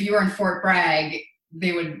 if you were in Fort Bragg,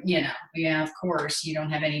 they would, you know, yeah, of course, you don't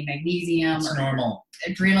have any magnesium It's or normal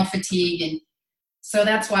adrenal fatigue. And so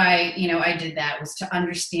that's why, you know, I did that, was to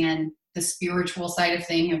understand the spiritual side of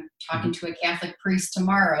thing. I'm talking to a Catholic priest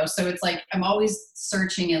tomorrow. So it's like, I'm always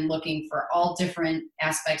searching and looking for all different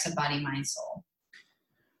aspects of body, mind, soul.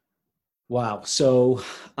 Wow. So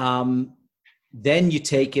then you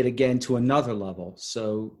take it again to another level.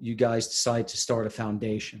 So you guys decide to start a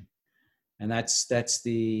foundation. And that's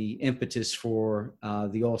the impetus for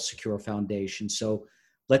the All Secure Foundation. So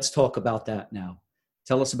let's talk about that now.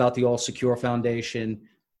 Tell us about the All Secure Foundation,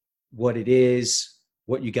 what it is,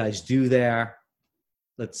 what you guys do there.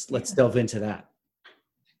 Let's delve into that.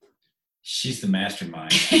 She's the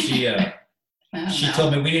mastermind. She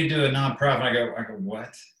told me we need to do a nonprofit. I go,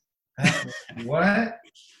 what? What?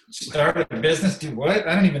 Start a business? Do what?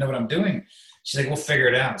 I don't even know what I'm doing. She's like, we'll figure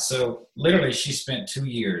it out. So literally, she spent 2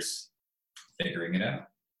 years figuring it out. I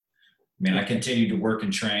mean, I continued to work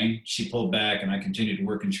and train. She pulled back, and I continued to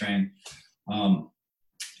work and train,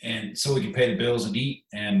 and so we could pay the bills and eat.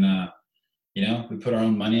 And you know, we put our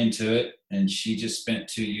own money into it, and she just spent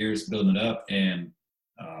 2 years building it up. And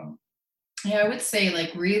yeah, I would say,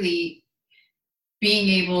 like, really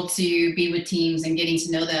being able to be with teams and getting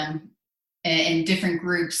to know them in different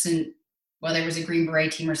groups, and whether it was a Green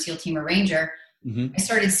Beret team or SEAL team or Ranger, I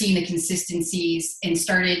started seeing the consistencies and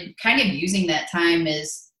started kind of using that time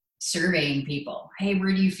as surveying people. Hey,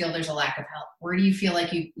 where do you feel there's a lack of help? Where do you feel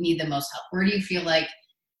like you need the most help? Where do you feel like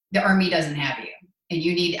the Army doesn't have you and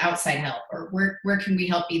you need outside help? Or where can we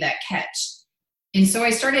help be that catch? And so I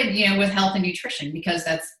started, you know, with health and nutrition, because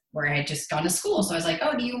that's where I had just gone to school. So I was like,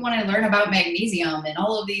 oh, do you want to learn about magnesium and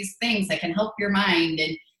all of these things that can help your mind?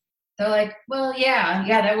 And they're like, well, yeah,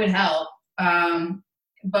 that would help.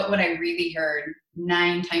 But what I really heard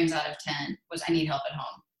 9 times out of 10 was, I need help at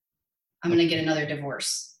home. I'm going to get another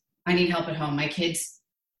divorce. I need help at home. My kids,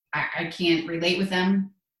 I can't relate with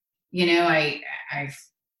them. You know, I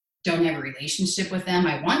don't have a relationship with them.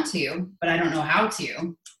 I want to, but I don't know how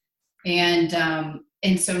to. And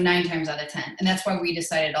so 9 times out of 10. And that's why we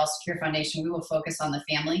decided All Secure Foundation, we will focus on the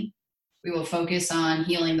family. We will focus on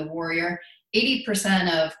healing the warrior.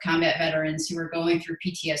 80% of combat veterans who are going through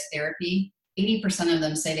PTS therapy, 80% of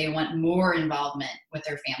them say they want more involvement with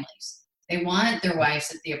their families. They want their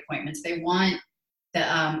wives at the appointments. They want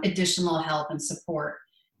the additional help and support.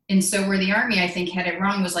 And so where the Army, I think, had it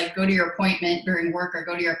wrong was like, go to your appointment during work or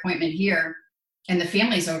go to your appointment here, and the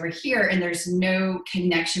family's over here, and there's no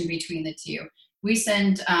connection between the two. We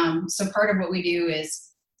send, so part of what we do is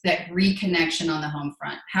that reconnection on the home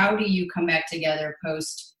front. How do you come back together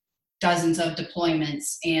post dozens of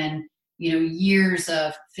deployments and, you know, years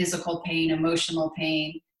of physical pain, emotional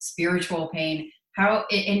pain, spiritual pain? How,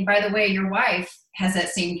 and by the way, your wife has that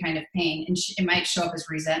same kind of pain, and it might show up as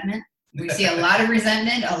resentment. We see a lot of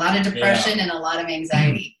resentment, a lot of depression, and a lot of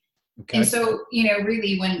anxiety. Okay. And so, you know,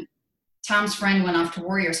 really, when Tom's friend went off to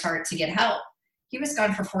Warrior's Heart to get help, he was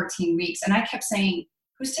gone for 14 weeks. And I kept saying,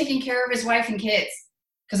 who's taking care of his wife and kids?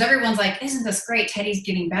 Because everyone's like, isn't this great? Teddy's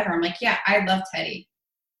getting better. I'm like, yeah, I love Teddy.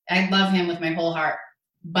 I love him with my whole heart.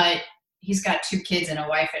 But he's got 2 kids and a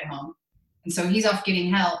wife at home. And so he's off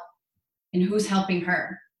getting help. And who's helping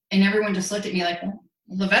her? And everyone just looked at me like, well,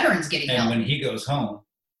 the veteran's getting help. And when he goes home,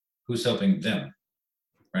 who's helping them?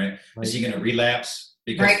 Right? Is he going to relapse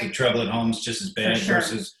because the trouble at home is just as bad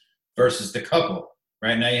versus the couple?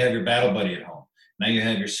 Right? Now you have your battle buddy at home. Now you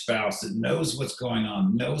have your spouse that knows what's going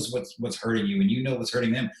on, knows what's hurting you, and you know what's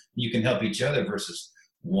hurting them. You can help each other versus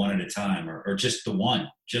one at a time, or just the one,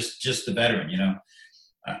 just the veteran. You know,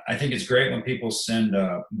 I think it's great when people send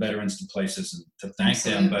veterans to places and to thank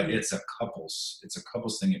them, but it's a couples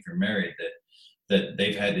thing. If you're married, that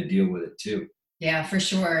they've had to deal with it too. Yeah, for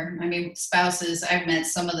sure. I mean, spouses, I've met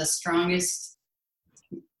some of the strongest,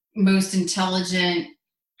 most intelligent,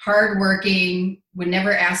 hardworking, would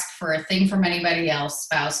never ask for a thing from anybody else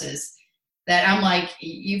spouses that I'm like,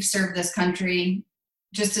 you've served this country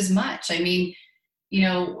just as much. I mean, you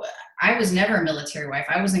know, I was never a military wife.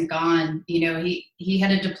 I wasn't gone. You know, he had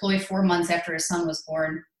to deploy 4 months after his son was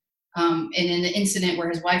born, in an incident where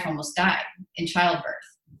his wife almost died in childbirth.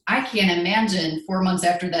 I can't imagine 4 months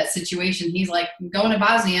after that situation, he's like, I'm going to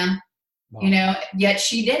Bosnia. Wow. You know, yet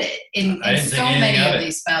she did it. And so many of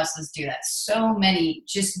these spouses do that. So many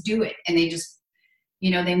just do it. And they just,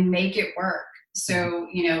 you know, they make it work. So,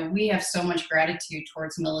 you know, we have so much gratitude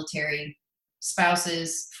towards military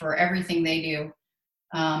spouses for everything they do,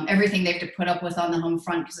 everything they have to put up with on the home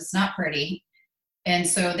front, because it's not pretty. And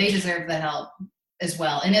so they deserve the help as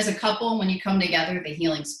well. And as a couple, when you come together, the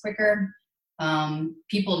healing's quicker.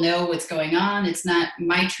 People know what's going on. It's not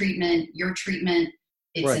my treatment, your treatment.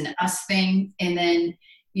 It's right. an us thing. And then,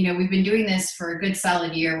 you know, we've been doing this for a good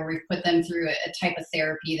solid year where we've put them through a type of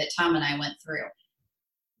therapy that Tom and I went through.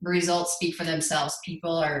 Results speak for themselves.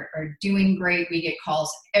 People are doing great. We get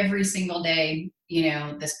calls every single day. You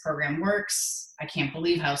know, this program works. I can't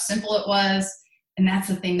believe how simple it was. And that's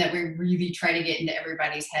the thing that we really try to get into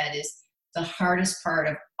everybody's head is the hardest part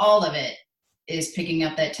of all of it is picking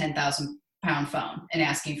up that 10,000-pound phone and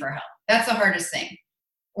asking for help. That's the hardest thing.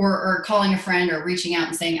 Or calling a friend or reaching out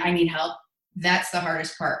and saying, I need help. That's the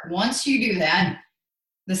hardest part. Once you do that,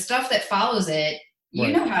 the stuff that follows it, you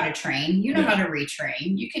right. know how to train, you know how to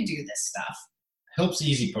retrain, you can do this stuff. Help's the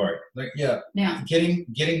easy part. Like, yeah.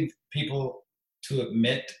 Getting people to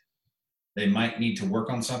admit they might need to work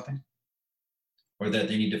on something, or that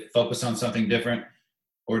they need to focus on something different,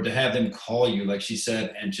 or to have them call you, like she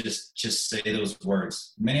said, and just say those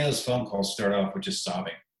words. Many of those phone calls start off with just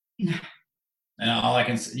sobbing. And all I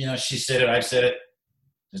can, you know, she said it, I've said it,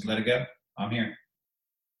 just let it go. I'm here.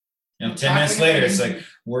 You know, 10 minutes later, it's like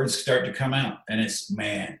words start to come out. And it's,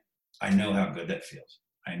 man, I know how good that feels.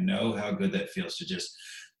 I know how good that feels to just,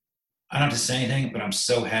 I don't have to say anything, but I'm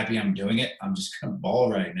so happy I'm doing it. I'm just going to bawl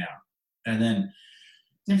right now. And then.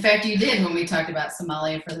 In fact, you did when we talked about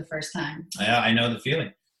Somalia for the first time. Yeah, I know the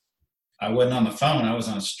feeling. I wasn't on the phone. I was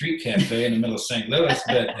on a street cafe in the middle of St. Louis,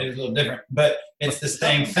 but it was a little different. But it's the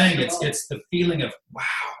same thing. It's the feeling of, wow,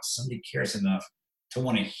 somebody cares enough to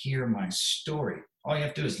want to hear my story. All you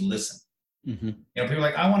have to do is listen. Mm-hmm. You know, people are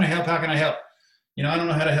like, I want to help. How can I help? You know, I don't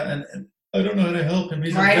know how to help. And I don't know how to help him.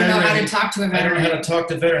 Or I don't know how to talk to a veteran. I don't know how to talk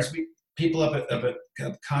to veterans. People up at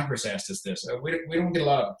Congress asked us this. We don't get a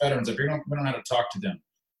lot of veterans up here. We don't know how to talk to them.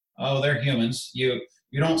 Oh, they're humans. You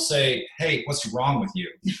don't say, hey, what's wrong with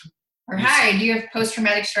you? Or, hi, do you have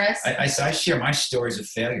post-traumatic stress? I share my stories of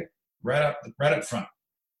failure right up front.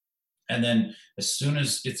 And then as soon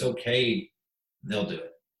as it's okay, they'll do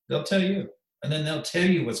it. They'll tell you. And then they'll tell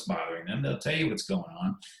you what's bothering them. They'll tell you what's going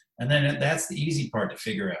on. And then that's the easy part to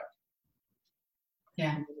figure out.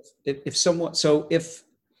 Yeah. If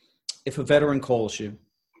a veteran calls you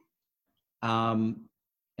and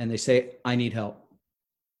they say, I need help,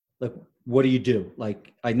 like, what do you do?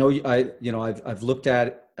 Like, I know I've looked at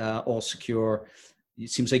it, All Secure.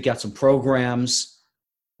 It seems like you got some programs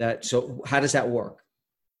so how does that work?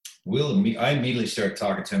 I immediately start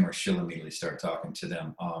talking to them, or she'll immediately start talking to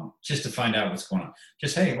them, just to find out what's going on.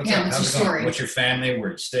 Just, hey, what's up? How's it going? What's your family?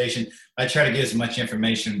 Where you stationed? I try to get as much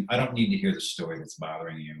information. I don't need to hear the story that's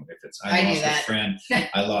bothering you. If it's I lost a friend,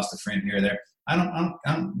 I lost a friend here or there. I don't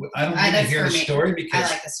need to hear the story, because I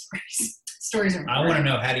like the stories. Stories are important. I want to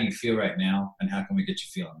know, how do you feel right now, and how can we get you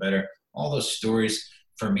feeling better? All those stories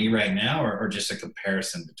for me right now are just a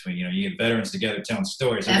comparison between, you know, you get veterans together telling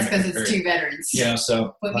stories. That's because it's two veterans. You know,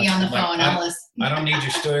 so put me on the phone. I'll listen. I don't need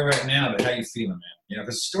your story right now, but how you feeling, man? You know,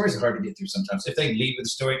 because stories are hard to get through sometimes. If they lead with a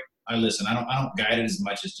story, I listen. I don't guide it as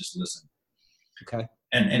much as just listen. Okay.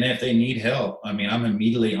 And if they need help, I mean, I'm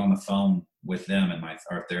immediately on the phone with them and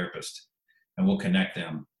our therapist, and we'll connect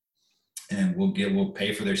them. And we'll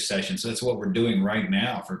pay for their sessions. So that's what we're doing right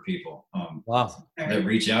now for people wow. that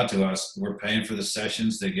reach out to us. We're paying for the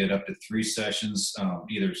sessions. They get up to 3 sessions,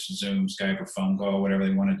 either Zoom, Skype, or phone call, whatever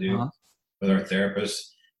they want to do with our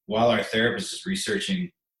therapist, while our therapist is researching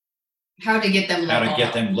how to get them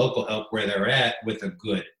local help where they're at with a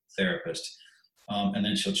good therapist. And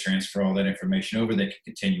then she'll transfer all that information over. They can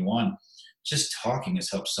continue on. Just talking has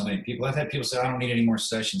helped so many people. I've had people say, I don't need any more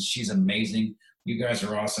sessions. She's amazing. You guys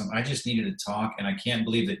are awesome. I just needed to talk, and I can't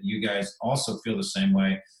believe that you guys also feel the same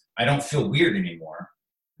way. I don't feel weird anymore.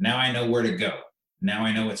 Now I know where to go. Now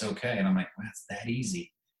I know it's okay. And I'm like, well, it's that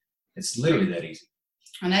easy. It's literally that easy.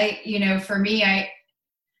 And for me,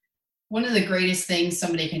 one of the greatest things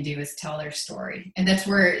somebody can do is tell their story. And that's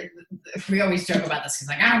where we always joke about this. Cause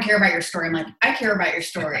like, I don't care about your story. I'm like, I care about your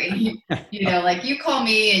story. Like you call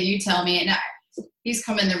me and you tell me, and he's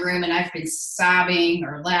come in the room and I've been sobbing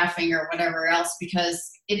or laughing or whatever else,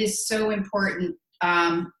 because it is so important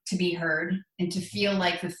to be heard and to feel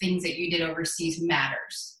like the things that you did overseas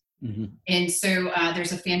matters. Mm-hmm. And so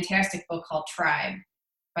there's a fantastic book called Tribe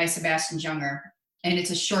by Sebastian Junger. And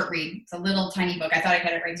it's a short read. It's a little tiny book. I thought I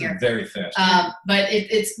had it right here. Very fast. But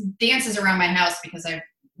it's dances around my house because I've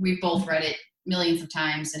we've both read it millions of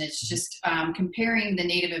times, and it's just comparing the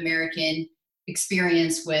Native American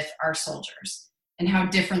experience with our soldiers and how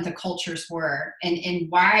different the cultures were, and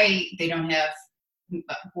why they don't have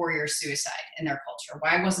warrior suicide in their culture.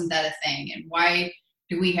 Why wasn't that a thing? And why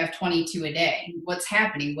do we have 22 a day? What's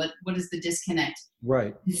happening? What is the disconnect?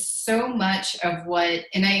 Right. So much of what,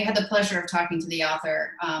 and I had the pleasure of talking to the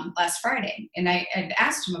author last Friday, and I had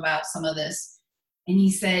asked him about some of this, and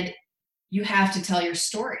he said, you have to tell your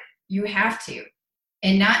story. You have to.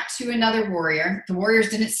 And not to another warrior. The warriors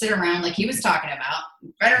didn't sit around like he was talking about.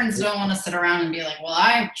 Veterans don't want to sit around and be like, well,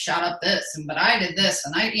 I shot up this, but I did this,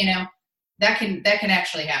 and that can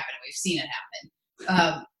actually happen. We've seen it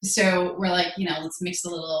happen. So we're like, let's mix a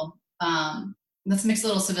little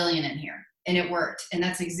civilian in here. And it worked. And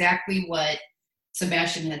that's exactly what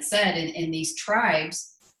Sebastian had said. In these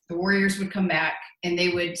tribes, the warriors would come back and they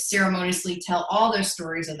would ceremoniously tell all their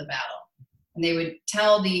stories of the battle. And they would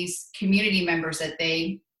tell these community members that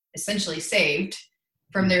they essentially saved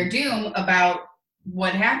from their doom about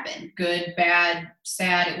what happened. Good, bad,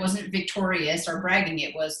 sad. It wasn't victorious or bragging.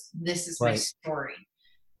 It was, this is my story.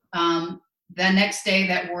 The next day,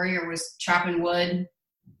 that warrior was chopping wood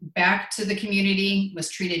back to the community, was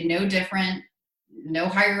treated no different, no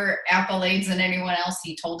higher accolades than anyone else.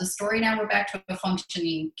 He told his story. Now we're back to a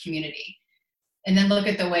functioning community. And then look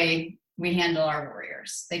at the way we handle our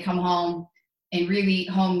warriors. They come home, and really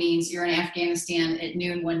home means you're in Afghanistan at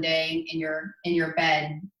noon one day and you're in your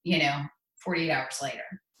bed, 48 hours later.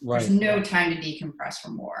 Right. There's no time to decompress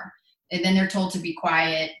from war. And then they're told to be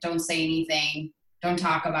quiet, don't say anything, don't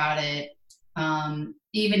talk about it.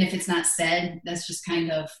 Even if it's not said, that's just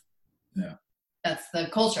kind of, that's the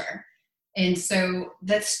culture. And so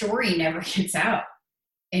that story never gets out,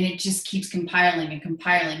 and it just keeps compiling and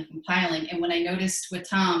compiling and compiling. And when I noticed with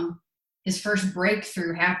Tom, his first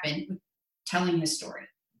breakthrough happened with telling his story.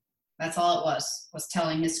 That's all it was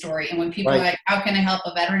telling his story. And when people are like, how can I help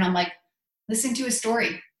a veteran? I'm like, listen to his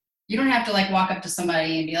story. You don't have to walk up to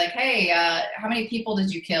somebody and be like, hey, how many people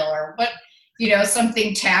did you kill? Or what,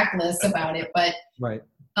 something tactless about it. But,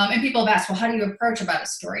 and people have asked, well, how do you approach about a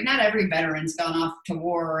story? Not every veteran's gone off to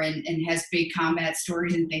war and has big combat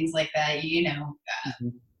stories and things like that.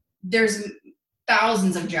 There's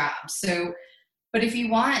thousands of jobs. So, but if you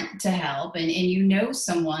want to help and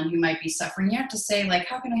someone who might be suffering, you have to say,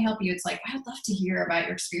 how can I help you? It's like, I'd love to hear about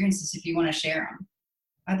your experiences if you want to share them.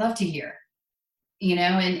 I'd love to hear,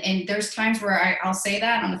 and there's times where I'll say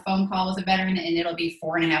that on a phone call with a veteran, and it'll be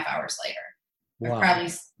 4.5 hours later. Wow. I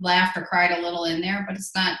probably laughed or cried a little in there, but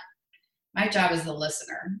it's not, my job as the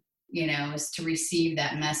listener, is to receive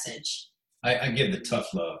that message. I give the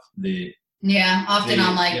tough love.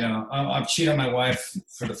 I'm like, I've cheated on my wife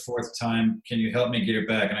for the 4th time. Can you help me get her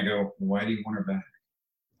back? And I go, why do you want her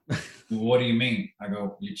back? What do you mean? I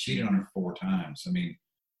go, you cheated on her 4 times. I mean,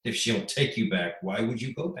 if she'll take you back, why would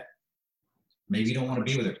you go back? Maybe you don't want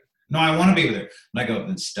to be with her. No, I want to be with her. And I go,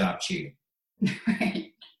 then stop cheating.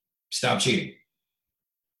 Right. Stop cheating.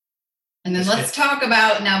 And then let's talk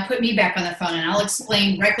about, now put me back on the phone and I'll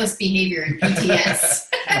explain reckless behavior and PTS.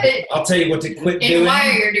 I'll tell you what to quit doing. And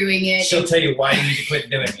why you're doing it. She'll tell you why you need to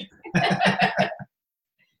quit doing it.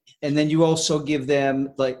 And then you also give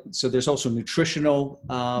them, so there's also nutritional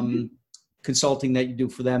consulting that you do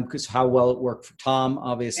for them, because how well it worked for Tom,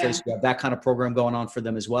 obviously. Yeah. So you have that kind of program going on for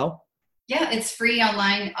them as well. Yeah, it's free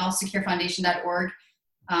online, allsecurefoundation.org.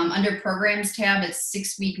 Under programs tab, it's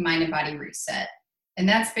 6-week mind and body reset. And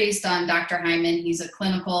that's based on Dr. Hyman. He's a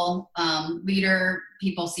clinical leader.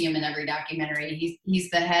 People see him in every documentary. He's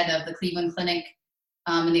the head of the Cleveland Clinic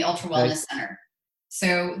and the Ultra Wellness Center.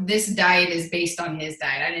 So this diet is based on his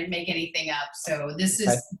diet. I didn't make anything up. So this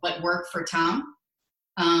is what worked for Tom.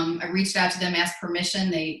 I reached out to them, asked permission.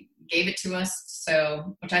 They gave it to us,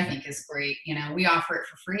 so which I think is great. We offer it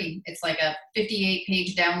for free. It's like a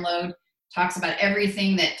 58-page download. Talks about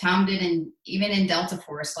everything that Tom did, and even in Delta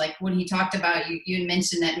Force, like when he talked about, you had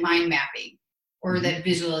mentioned that mind mapping or that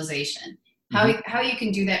visualization, how you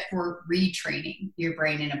can do that for retraining your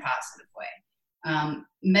brain in a positive way.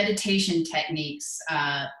 Meditation techniques,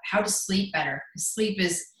 how to sleep better. Sleep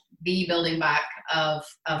is the building block of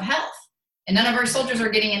health, and none of our soldiers are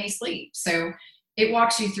getting any sleep. So it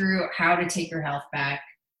walks you through how to take your health back.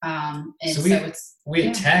 We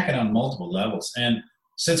attack it on multiple levels, and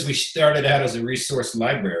since we started out as a resource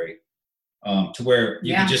library, to where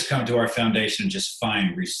you can just come to our foundation and just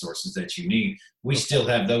find resources that you need, we still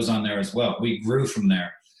have those on there as well. We grew from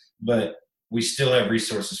there, but we still have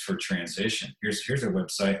resources for transition. Here's a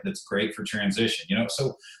website that's great for transition.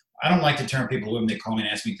 So I don't like to turn people when they call me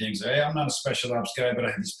and ask me things. Hey, I'm not a special ops guy, but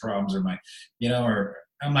I have these problems, or or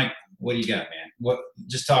I'm like, what do you got, man? what?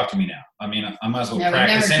 Just talk to me now. I mean, I might as well No, we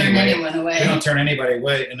practice never turn anyway. anyone away. We don't turn anybody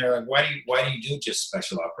away. And they're like, why do you do just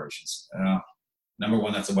special operations? Number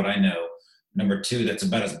one, that's what I know. Number two, that's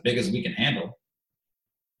about as big as we can handle.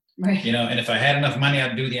 Right. You know, and if I had enough money,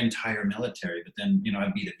 I'd do the entire military, but then, you know,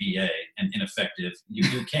 I'd be the VA and ineffective.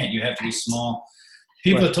 You can't. You have to be small.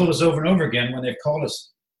 People have told us over and over again when they've called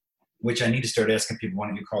us, which I need to start asking people, why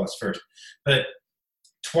don't you call us first? But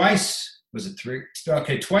twice, was it three?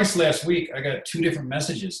 Okay, twice last week, I got 2 different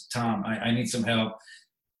messages. Tom, I need some help.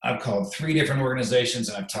 I've called 3 different organizations,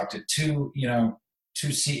 and I've talked to 2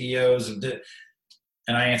 CEOs,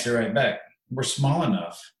 and I answer right back. We're small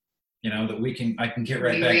enough, you know, that I can get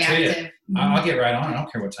right back to you. Mm-hmm. I'll get right on it. I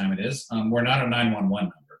don't care what time it is. We're not a 911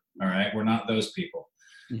 number. All right. We're not those people,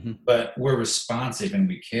 but we're responsive and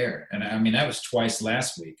we care. And I mean, that was twice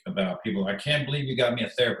last week about people. I can't believe you got me a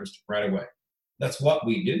therapist right away. That's what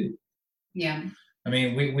we do. Yeah. I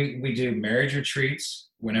mean, we do marriage retreats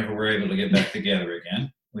whenever we're able to get back together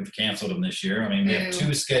again. We've canceled them this year. I mean, we have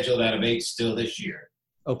 2 scheduled out of 8 still this year.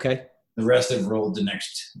 Okay. The rest have rolled to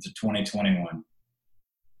 2021.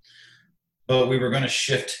 But we were going to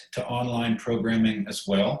shift to online programming as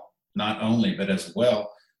well, not only, but as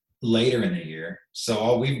well later in the year. So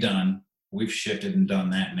all we've done, we've shifted and done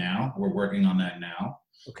that now. We're working on that now.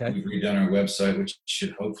 Okay. We've redone our website, which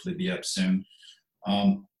should hopefully be up soon,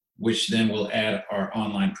 which then will add our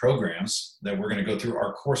online programs that we're going to go through,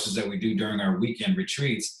 our courses that we do during our weekend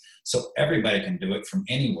retreats. So everybody can do it from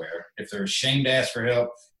anywhere. If they're ashamed to ask for help,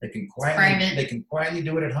 they can quietly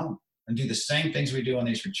do it at home and do the same things we do on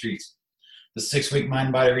these retreats. The 6-week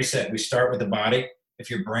mind body reset. We start with the body. If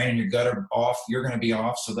your brain and your gut are off, you're going to be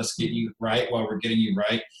off. So let's get you right while we're getting you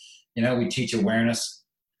right. You know, we teach awareness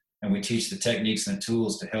and we teach the techniques and the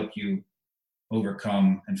tools to help you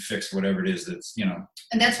overcome and fix whatever it is that's, you know,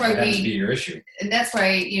 and that's why that has to be your issue. And that's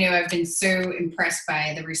why, you know, I've been so impressed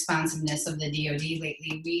by the responsiveness of the DoD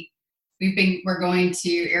lately. We're going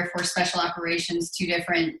to Air Force Special Operations, 2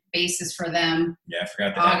 different bases for them. Yeah, I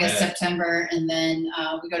forgot that. August, September, and then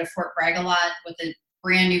we go to Fort Bragg a lot with the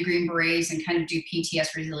brand new Green Berets and kind of do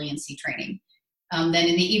PTS resiliency training. Then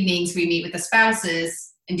in the evenings we meet with the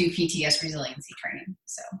spouses and do PTS resiliency training.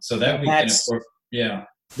 So that weekend, of course, yeah.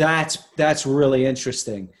 That's really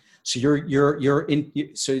interesting. So you're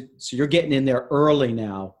getting in there early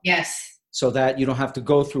now. Yes. So that you don't have to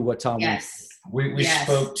go through what Tom went through. We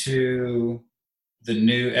spoke to the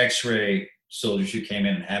new X-ray soldiers who came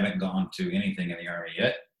in and haven't gone to anything in the Army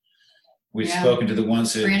yet. We've spoken to the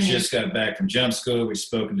ones that just got back from jump school. We've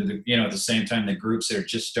spoken to at the same time, the groups that are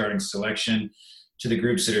just starting selection, to the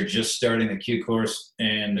groups that are just starting the Q course.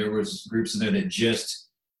 And there was groups in there that just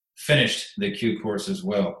finished the Q course as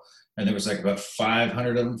well. And there was like about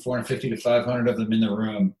 500 of them, 450 to 500 of them in the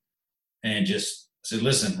room, and just said,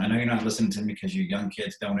 listen, I know you're not listening to me because you young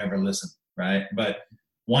kids don't ever listen. Right. But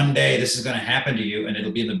one day this is going to happen to you and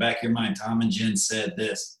it'll be in the back of your mind. Tom and Jen said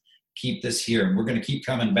this, keep this here. And we're going to keep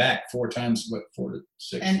coming back 4 to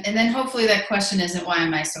 6. And then hopefully that question isn't, why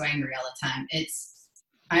am I so angry all the time? It's,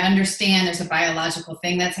 I understand there's a biological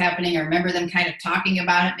thing that's happening. I remember them kind of talking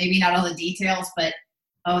about it, maybe not all the details, but,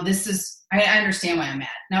 I understand why I'm mad.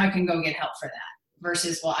 Now I can go get help for that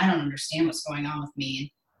versus, well, I don't understand what's going on with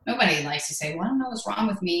me. And nobody likes to say, well, I don't know what's wrong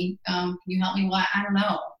with me. Can you help me? Why? I don't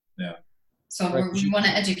know. Yeah. So we want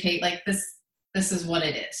to educate, like this is what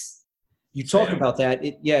it is. You talk about that.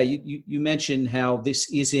 You mentioned how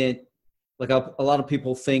this isn't like a lot of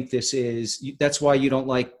people think this is, that's why you don't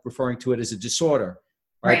like referring to it as a disorder,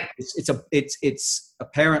 right? It's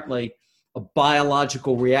apparently a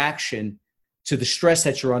biological reaction to the stress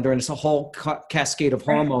that you're under. And it's a whole cascade of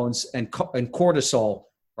hormones and cortisol,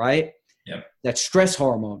 right? Yep. That stress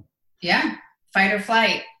hormone. Yeah. Fight or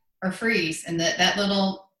flight or freeze. And that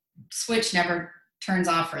little switch never turns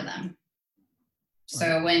off for them.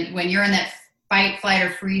 So when you're in that fight, flight,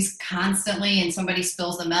 or freeze constantly and somebody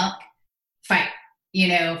spills the milk, fight. You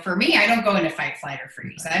know, for me, I don't go into fight, flight, or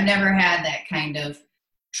freeze. I've never had that kind of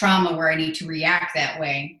trauma where I need to react that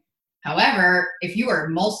way. However, if you are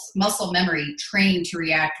muscle memory trained to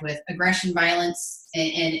react with aggression, violence,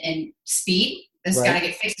 and speed, this has got to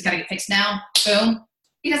get fixed. It's got to get fixed now. Boom.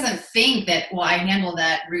 He doesn't think that, well, I handled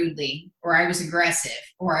that rudely, or I was aggressive,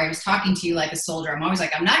 or I was talking to you like a soldier. I'm always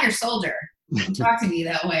like, I'm not your soldier. Don't talk to me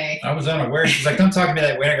that way. I was unaware. She's like, don't talk to me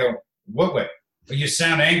that way. I go, what way? Well, you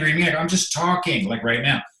sound angry at me. I go, I'm just talking, like right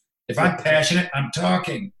now. If I'm passionate, I'm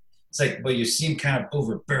talking. It's like, well, you seem kind of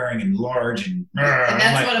overbearing and large. And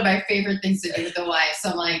that's one of my favorite things to do with the wife.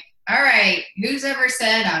 So I'm like, all right, who's ever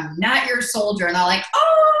said I'm not your soldier? And I'm like,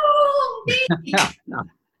 oh, me.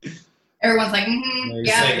 Everyone's like,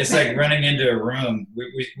 yeah. It's like running into a room.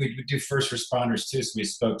 We do first responders too, so we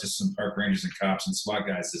spoke to some park rangers and cops and SWAT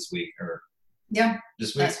guys this week, or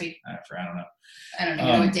this week? Last week. I don't know. I don't even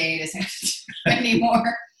know what day it is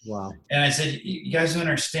anymore. Wow. And I said, you guys don't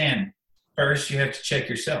understand. First, you have to check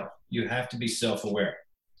yourself. You have to be self-aware.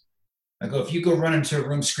 I go, if you go run into a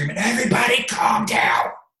room screaming, everybody calm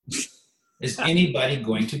down, is anybody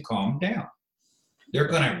going to calm down? They're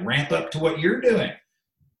going to ramp up to what you're doing.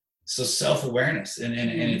 So self-awareness, and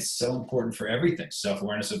it's so important for everything.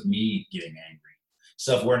 Self-awareness of me getting angry.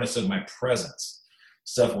 Self-awareness of my presence.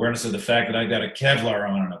 Self-awareness of the fact that I've got a Kevlar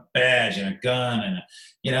on and a badge and a gun and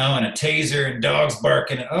and a taser and dogs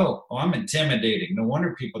barking. And, I'm intimidating. No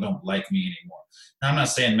wonder people don't like me anymore. Now, I'm not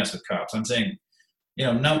saying mess with cops. I'm saying,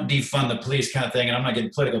 don't defund the police kind of thing. And I'm not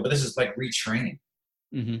getting political, but this is like retraining.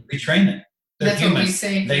 Mm-hmm. Retrain them. They're That's humans. What we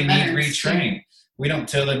say. They need retraining. We don't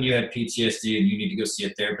tell them you have PTSD and you need to go see a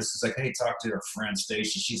therapist. It's like, hey, talk to her friend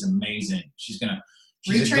Stacy. She's amazing. She's a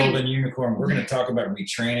golden unicorn. We're going to talk about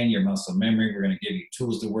retraining your muscle memory. We're going to give you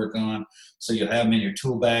tools to work on so you'll have them in your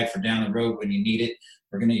tool bag for down the road when you need it.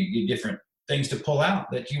 We're going to give you different things to pull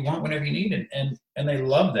out that you want whenever you need it. And they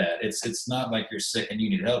love that. It's not like you're sick and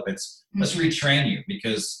you need help. It's let's retrain you,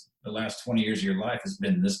 because the last 20 years of your life has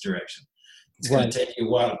been this direction. It's going to take you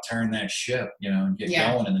a while to turn that ship, and get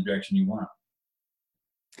going in the direction you want.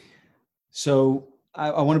 So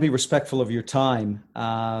I want to be respectful of your time.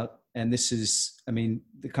 And this is,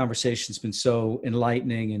 the conversation's been so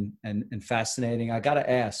enlightening and fascinating. I got to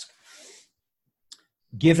ask,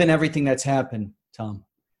 given everything that's happened, Tom,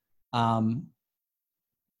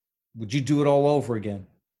 would you do it all over again?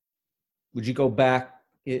 Would you go back,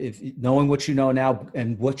 if knowing what you know now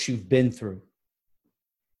and what you've been through?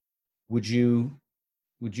 Would you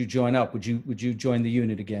join up? Would you join the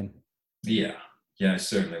unit again? Yeah, I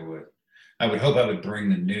certainly would. I would hope I would bring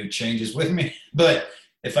the new changes with me, but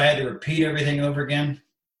if I had to repeat everything over again,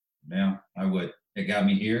 I would. It got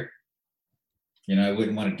me here. I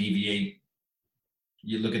wouldn't want to deviate.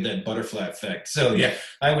 You look at that butterfly effect. So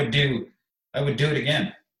I would do it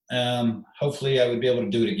again. Hopefully I would be able to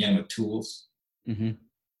do it again with tools,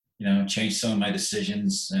 change some of my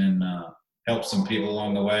decisions and help some people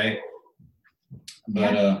along the way.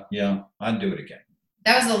 But I'd do it again.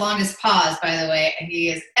 That was the longest pause, by the way, he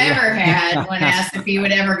has ever had when asked if he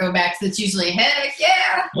would ever go back. So it's usually, heck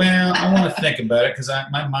yeah. Well, I want to think about it because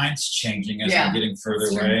my mind's changing as I'm getting further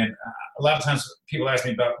away. And a lot of times people ask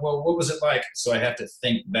me about, well, what was it like? So I have to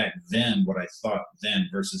think back then, what I thought then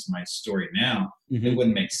versus my story now. Mm-hmm. It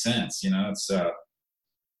wouldn't make sense. It's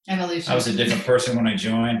evolution. I was a different person when I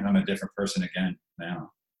joined. I'm a different person again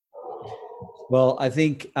now. Well, I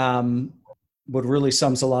think what really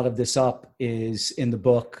sums a lot of this up is in the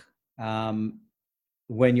book,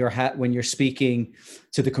 when you're speaking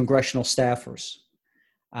to the congressional staffers,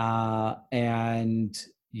 and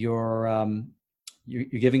you're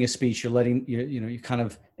giving a speech, you're kind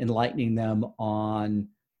of enlightening them on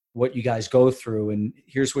what you guys go through. And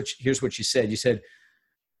here's what you said. You said,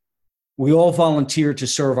 "We all volunteer to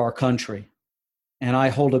serve our country, and I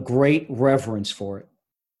hold a great reverence for it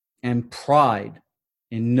and pride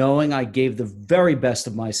in knowing I gave the very best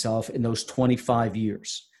of myself in those 25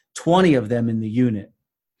 years, 20 of them in the unit.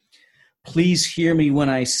 Please hear me when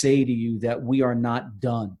I say to you that we are not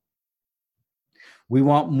done. We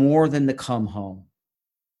want more than to come home.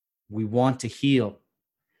 We want to heal.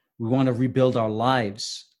 We want to rebuild our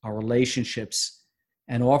lives, our relationships,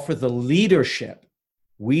 and offer the leadership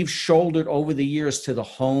we've shouldered over the years to the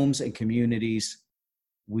homes and communities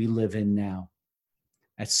we live in now."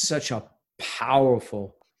 That's such a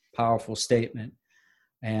powerful statement.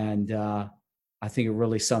 And I think it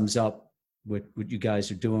really sums up what you guys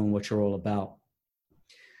are doing, what you're all about.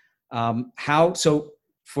 So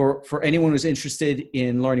for anyone who's interested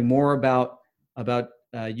in learning more about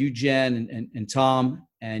you, Jen, and Tom,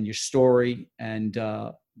 and your story, and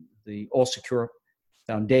the All Secure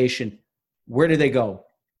Foundation, where do they go?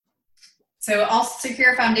 So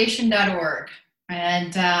allsecurefoundation.org.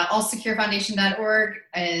 And allsecurefoundation.org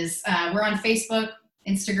is, we're on Facebook,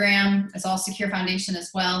 Instagram. It's All Secure Foundation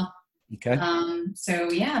as well. Okay.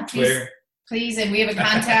 Please. And we have a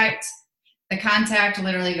contact. The contact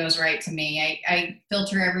literally goes right to me. I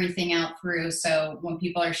filter everything out through. So when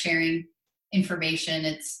people are sharing information,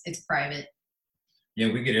 it's private.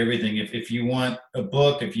 Yeah, we get everything. If you want a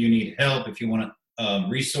book, if you need help, if you want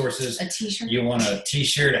resources, a t-shirt, you want a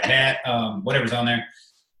t-shirt, a hat, whatever's on there.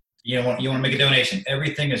 You want to make a donation.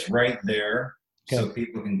 Everything is right there, so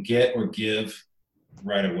people can get or give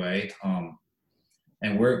right away.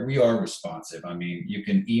 And we are responsive. I mean, you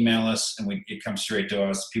can email us and it comes straight to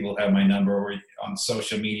us. People have my number, or on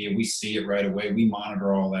social media, we see it right away. We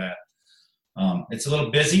monitor all that. It's a little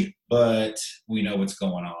busy, but we know what's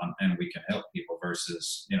going on and we can help people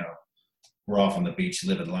versus, we're off on the beach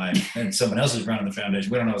living life and someone else is running the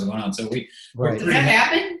foundation. We don't know what's going on. So we're Does that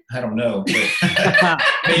happen? I don't know, but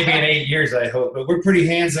maybe in 8 years, I hope, but we're pretty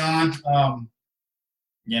hands-on.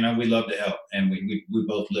 We love to help, and we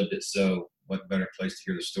both lived it. So what better place to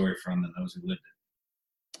hear the story from than those who lived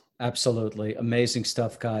it? Absolutely. Amazing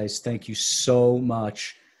stuff, guys. Thank you so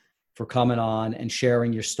much for coming on and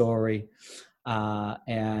sharing your story.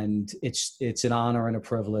 And it's an honor and a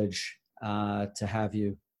privilege to have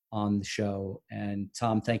you on the show. And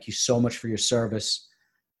Tom, thank you so much for your service.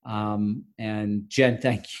 And Jen,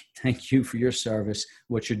 thank you for your service,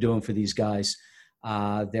 what you're doing for these guys.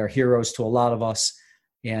 They're heroes to a lot of us.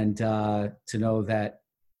 And to know that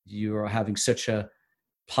you are having such a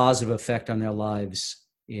positive effect on their lives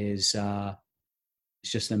is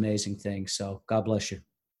just an amazing thing. So God bless you.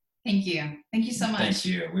 Thank you. Thank you so much. Thank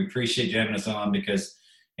you. We appreciate you having us on, because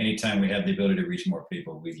anytime we have the ability to reach more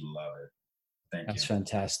people, we love it. Thank you. That's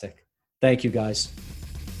fantastic. Thank you, guys.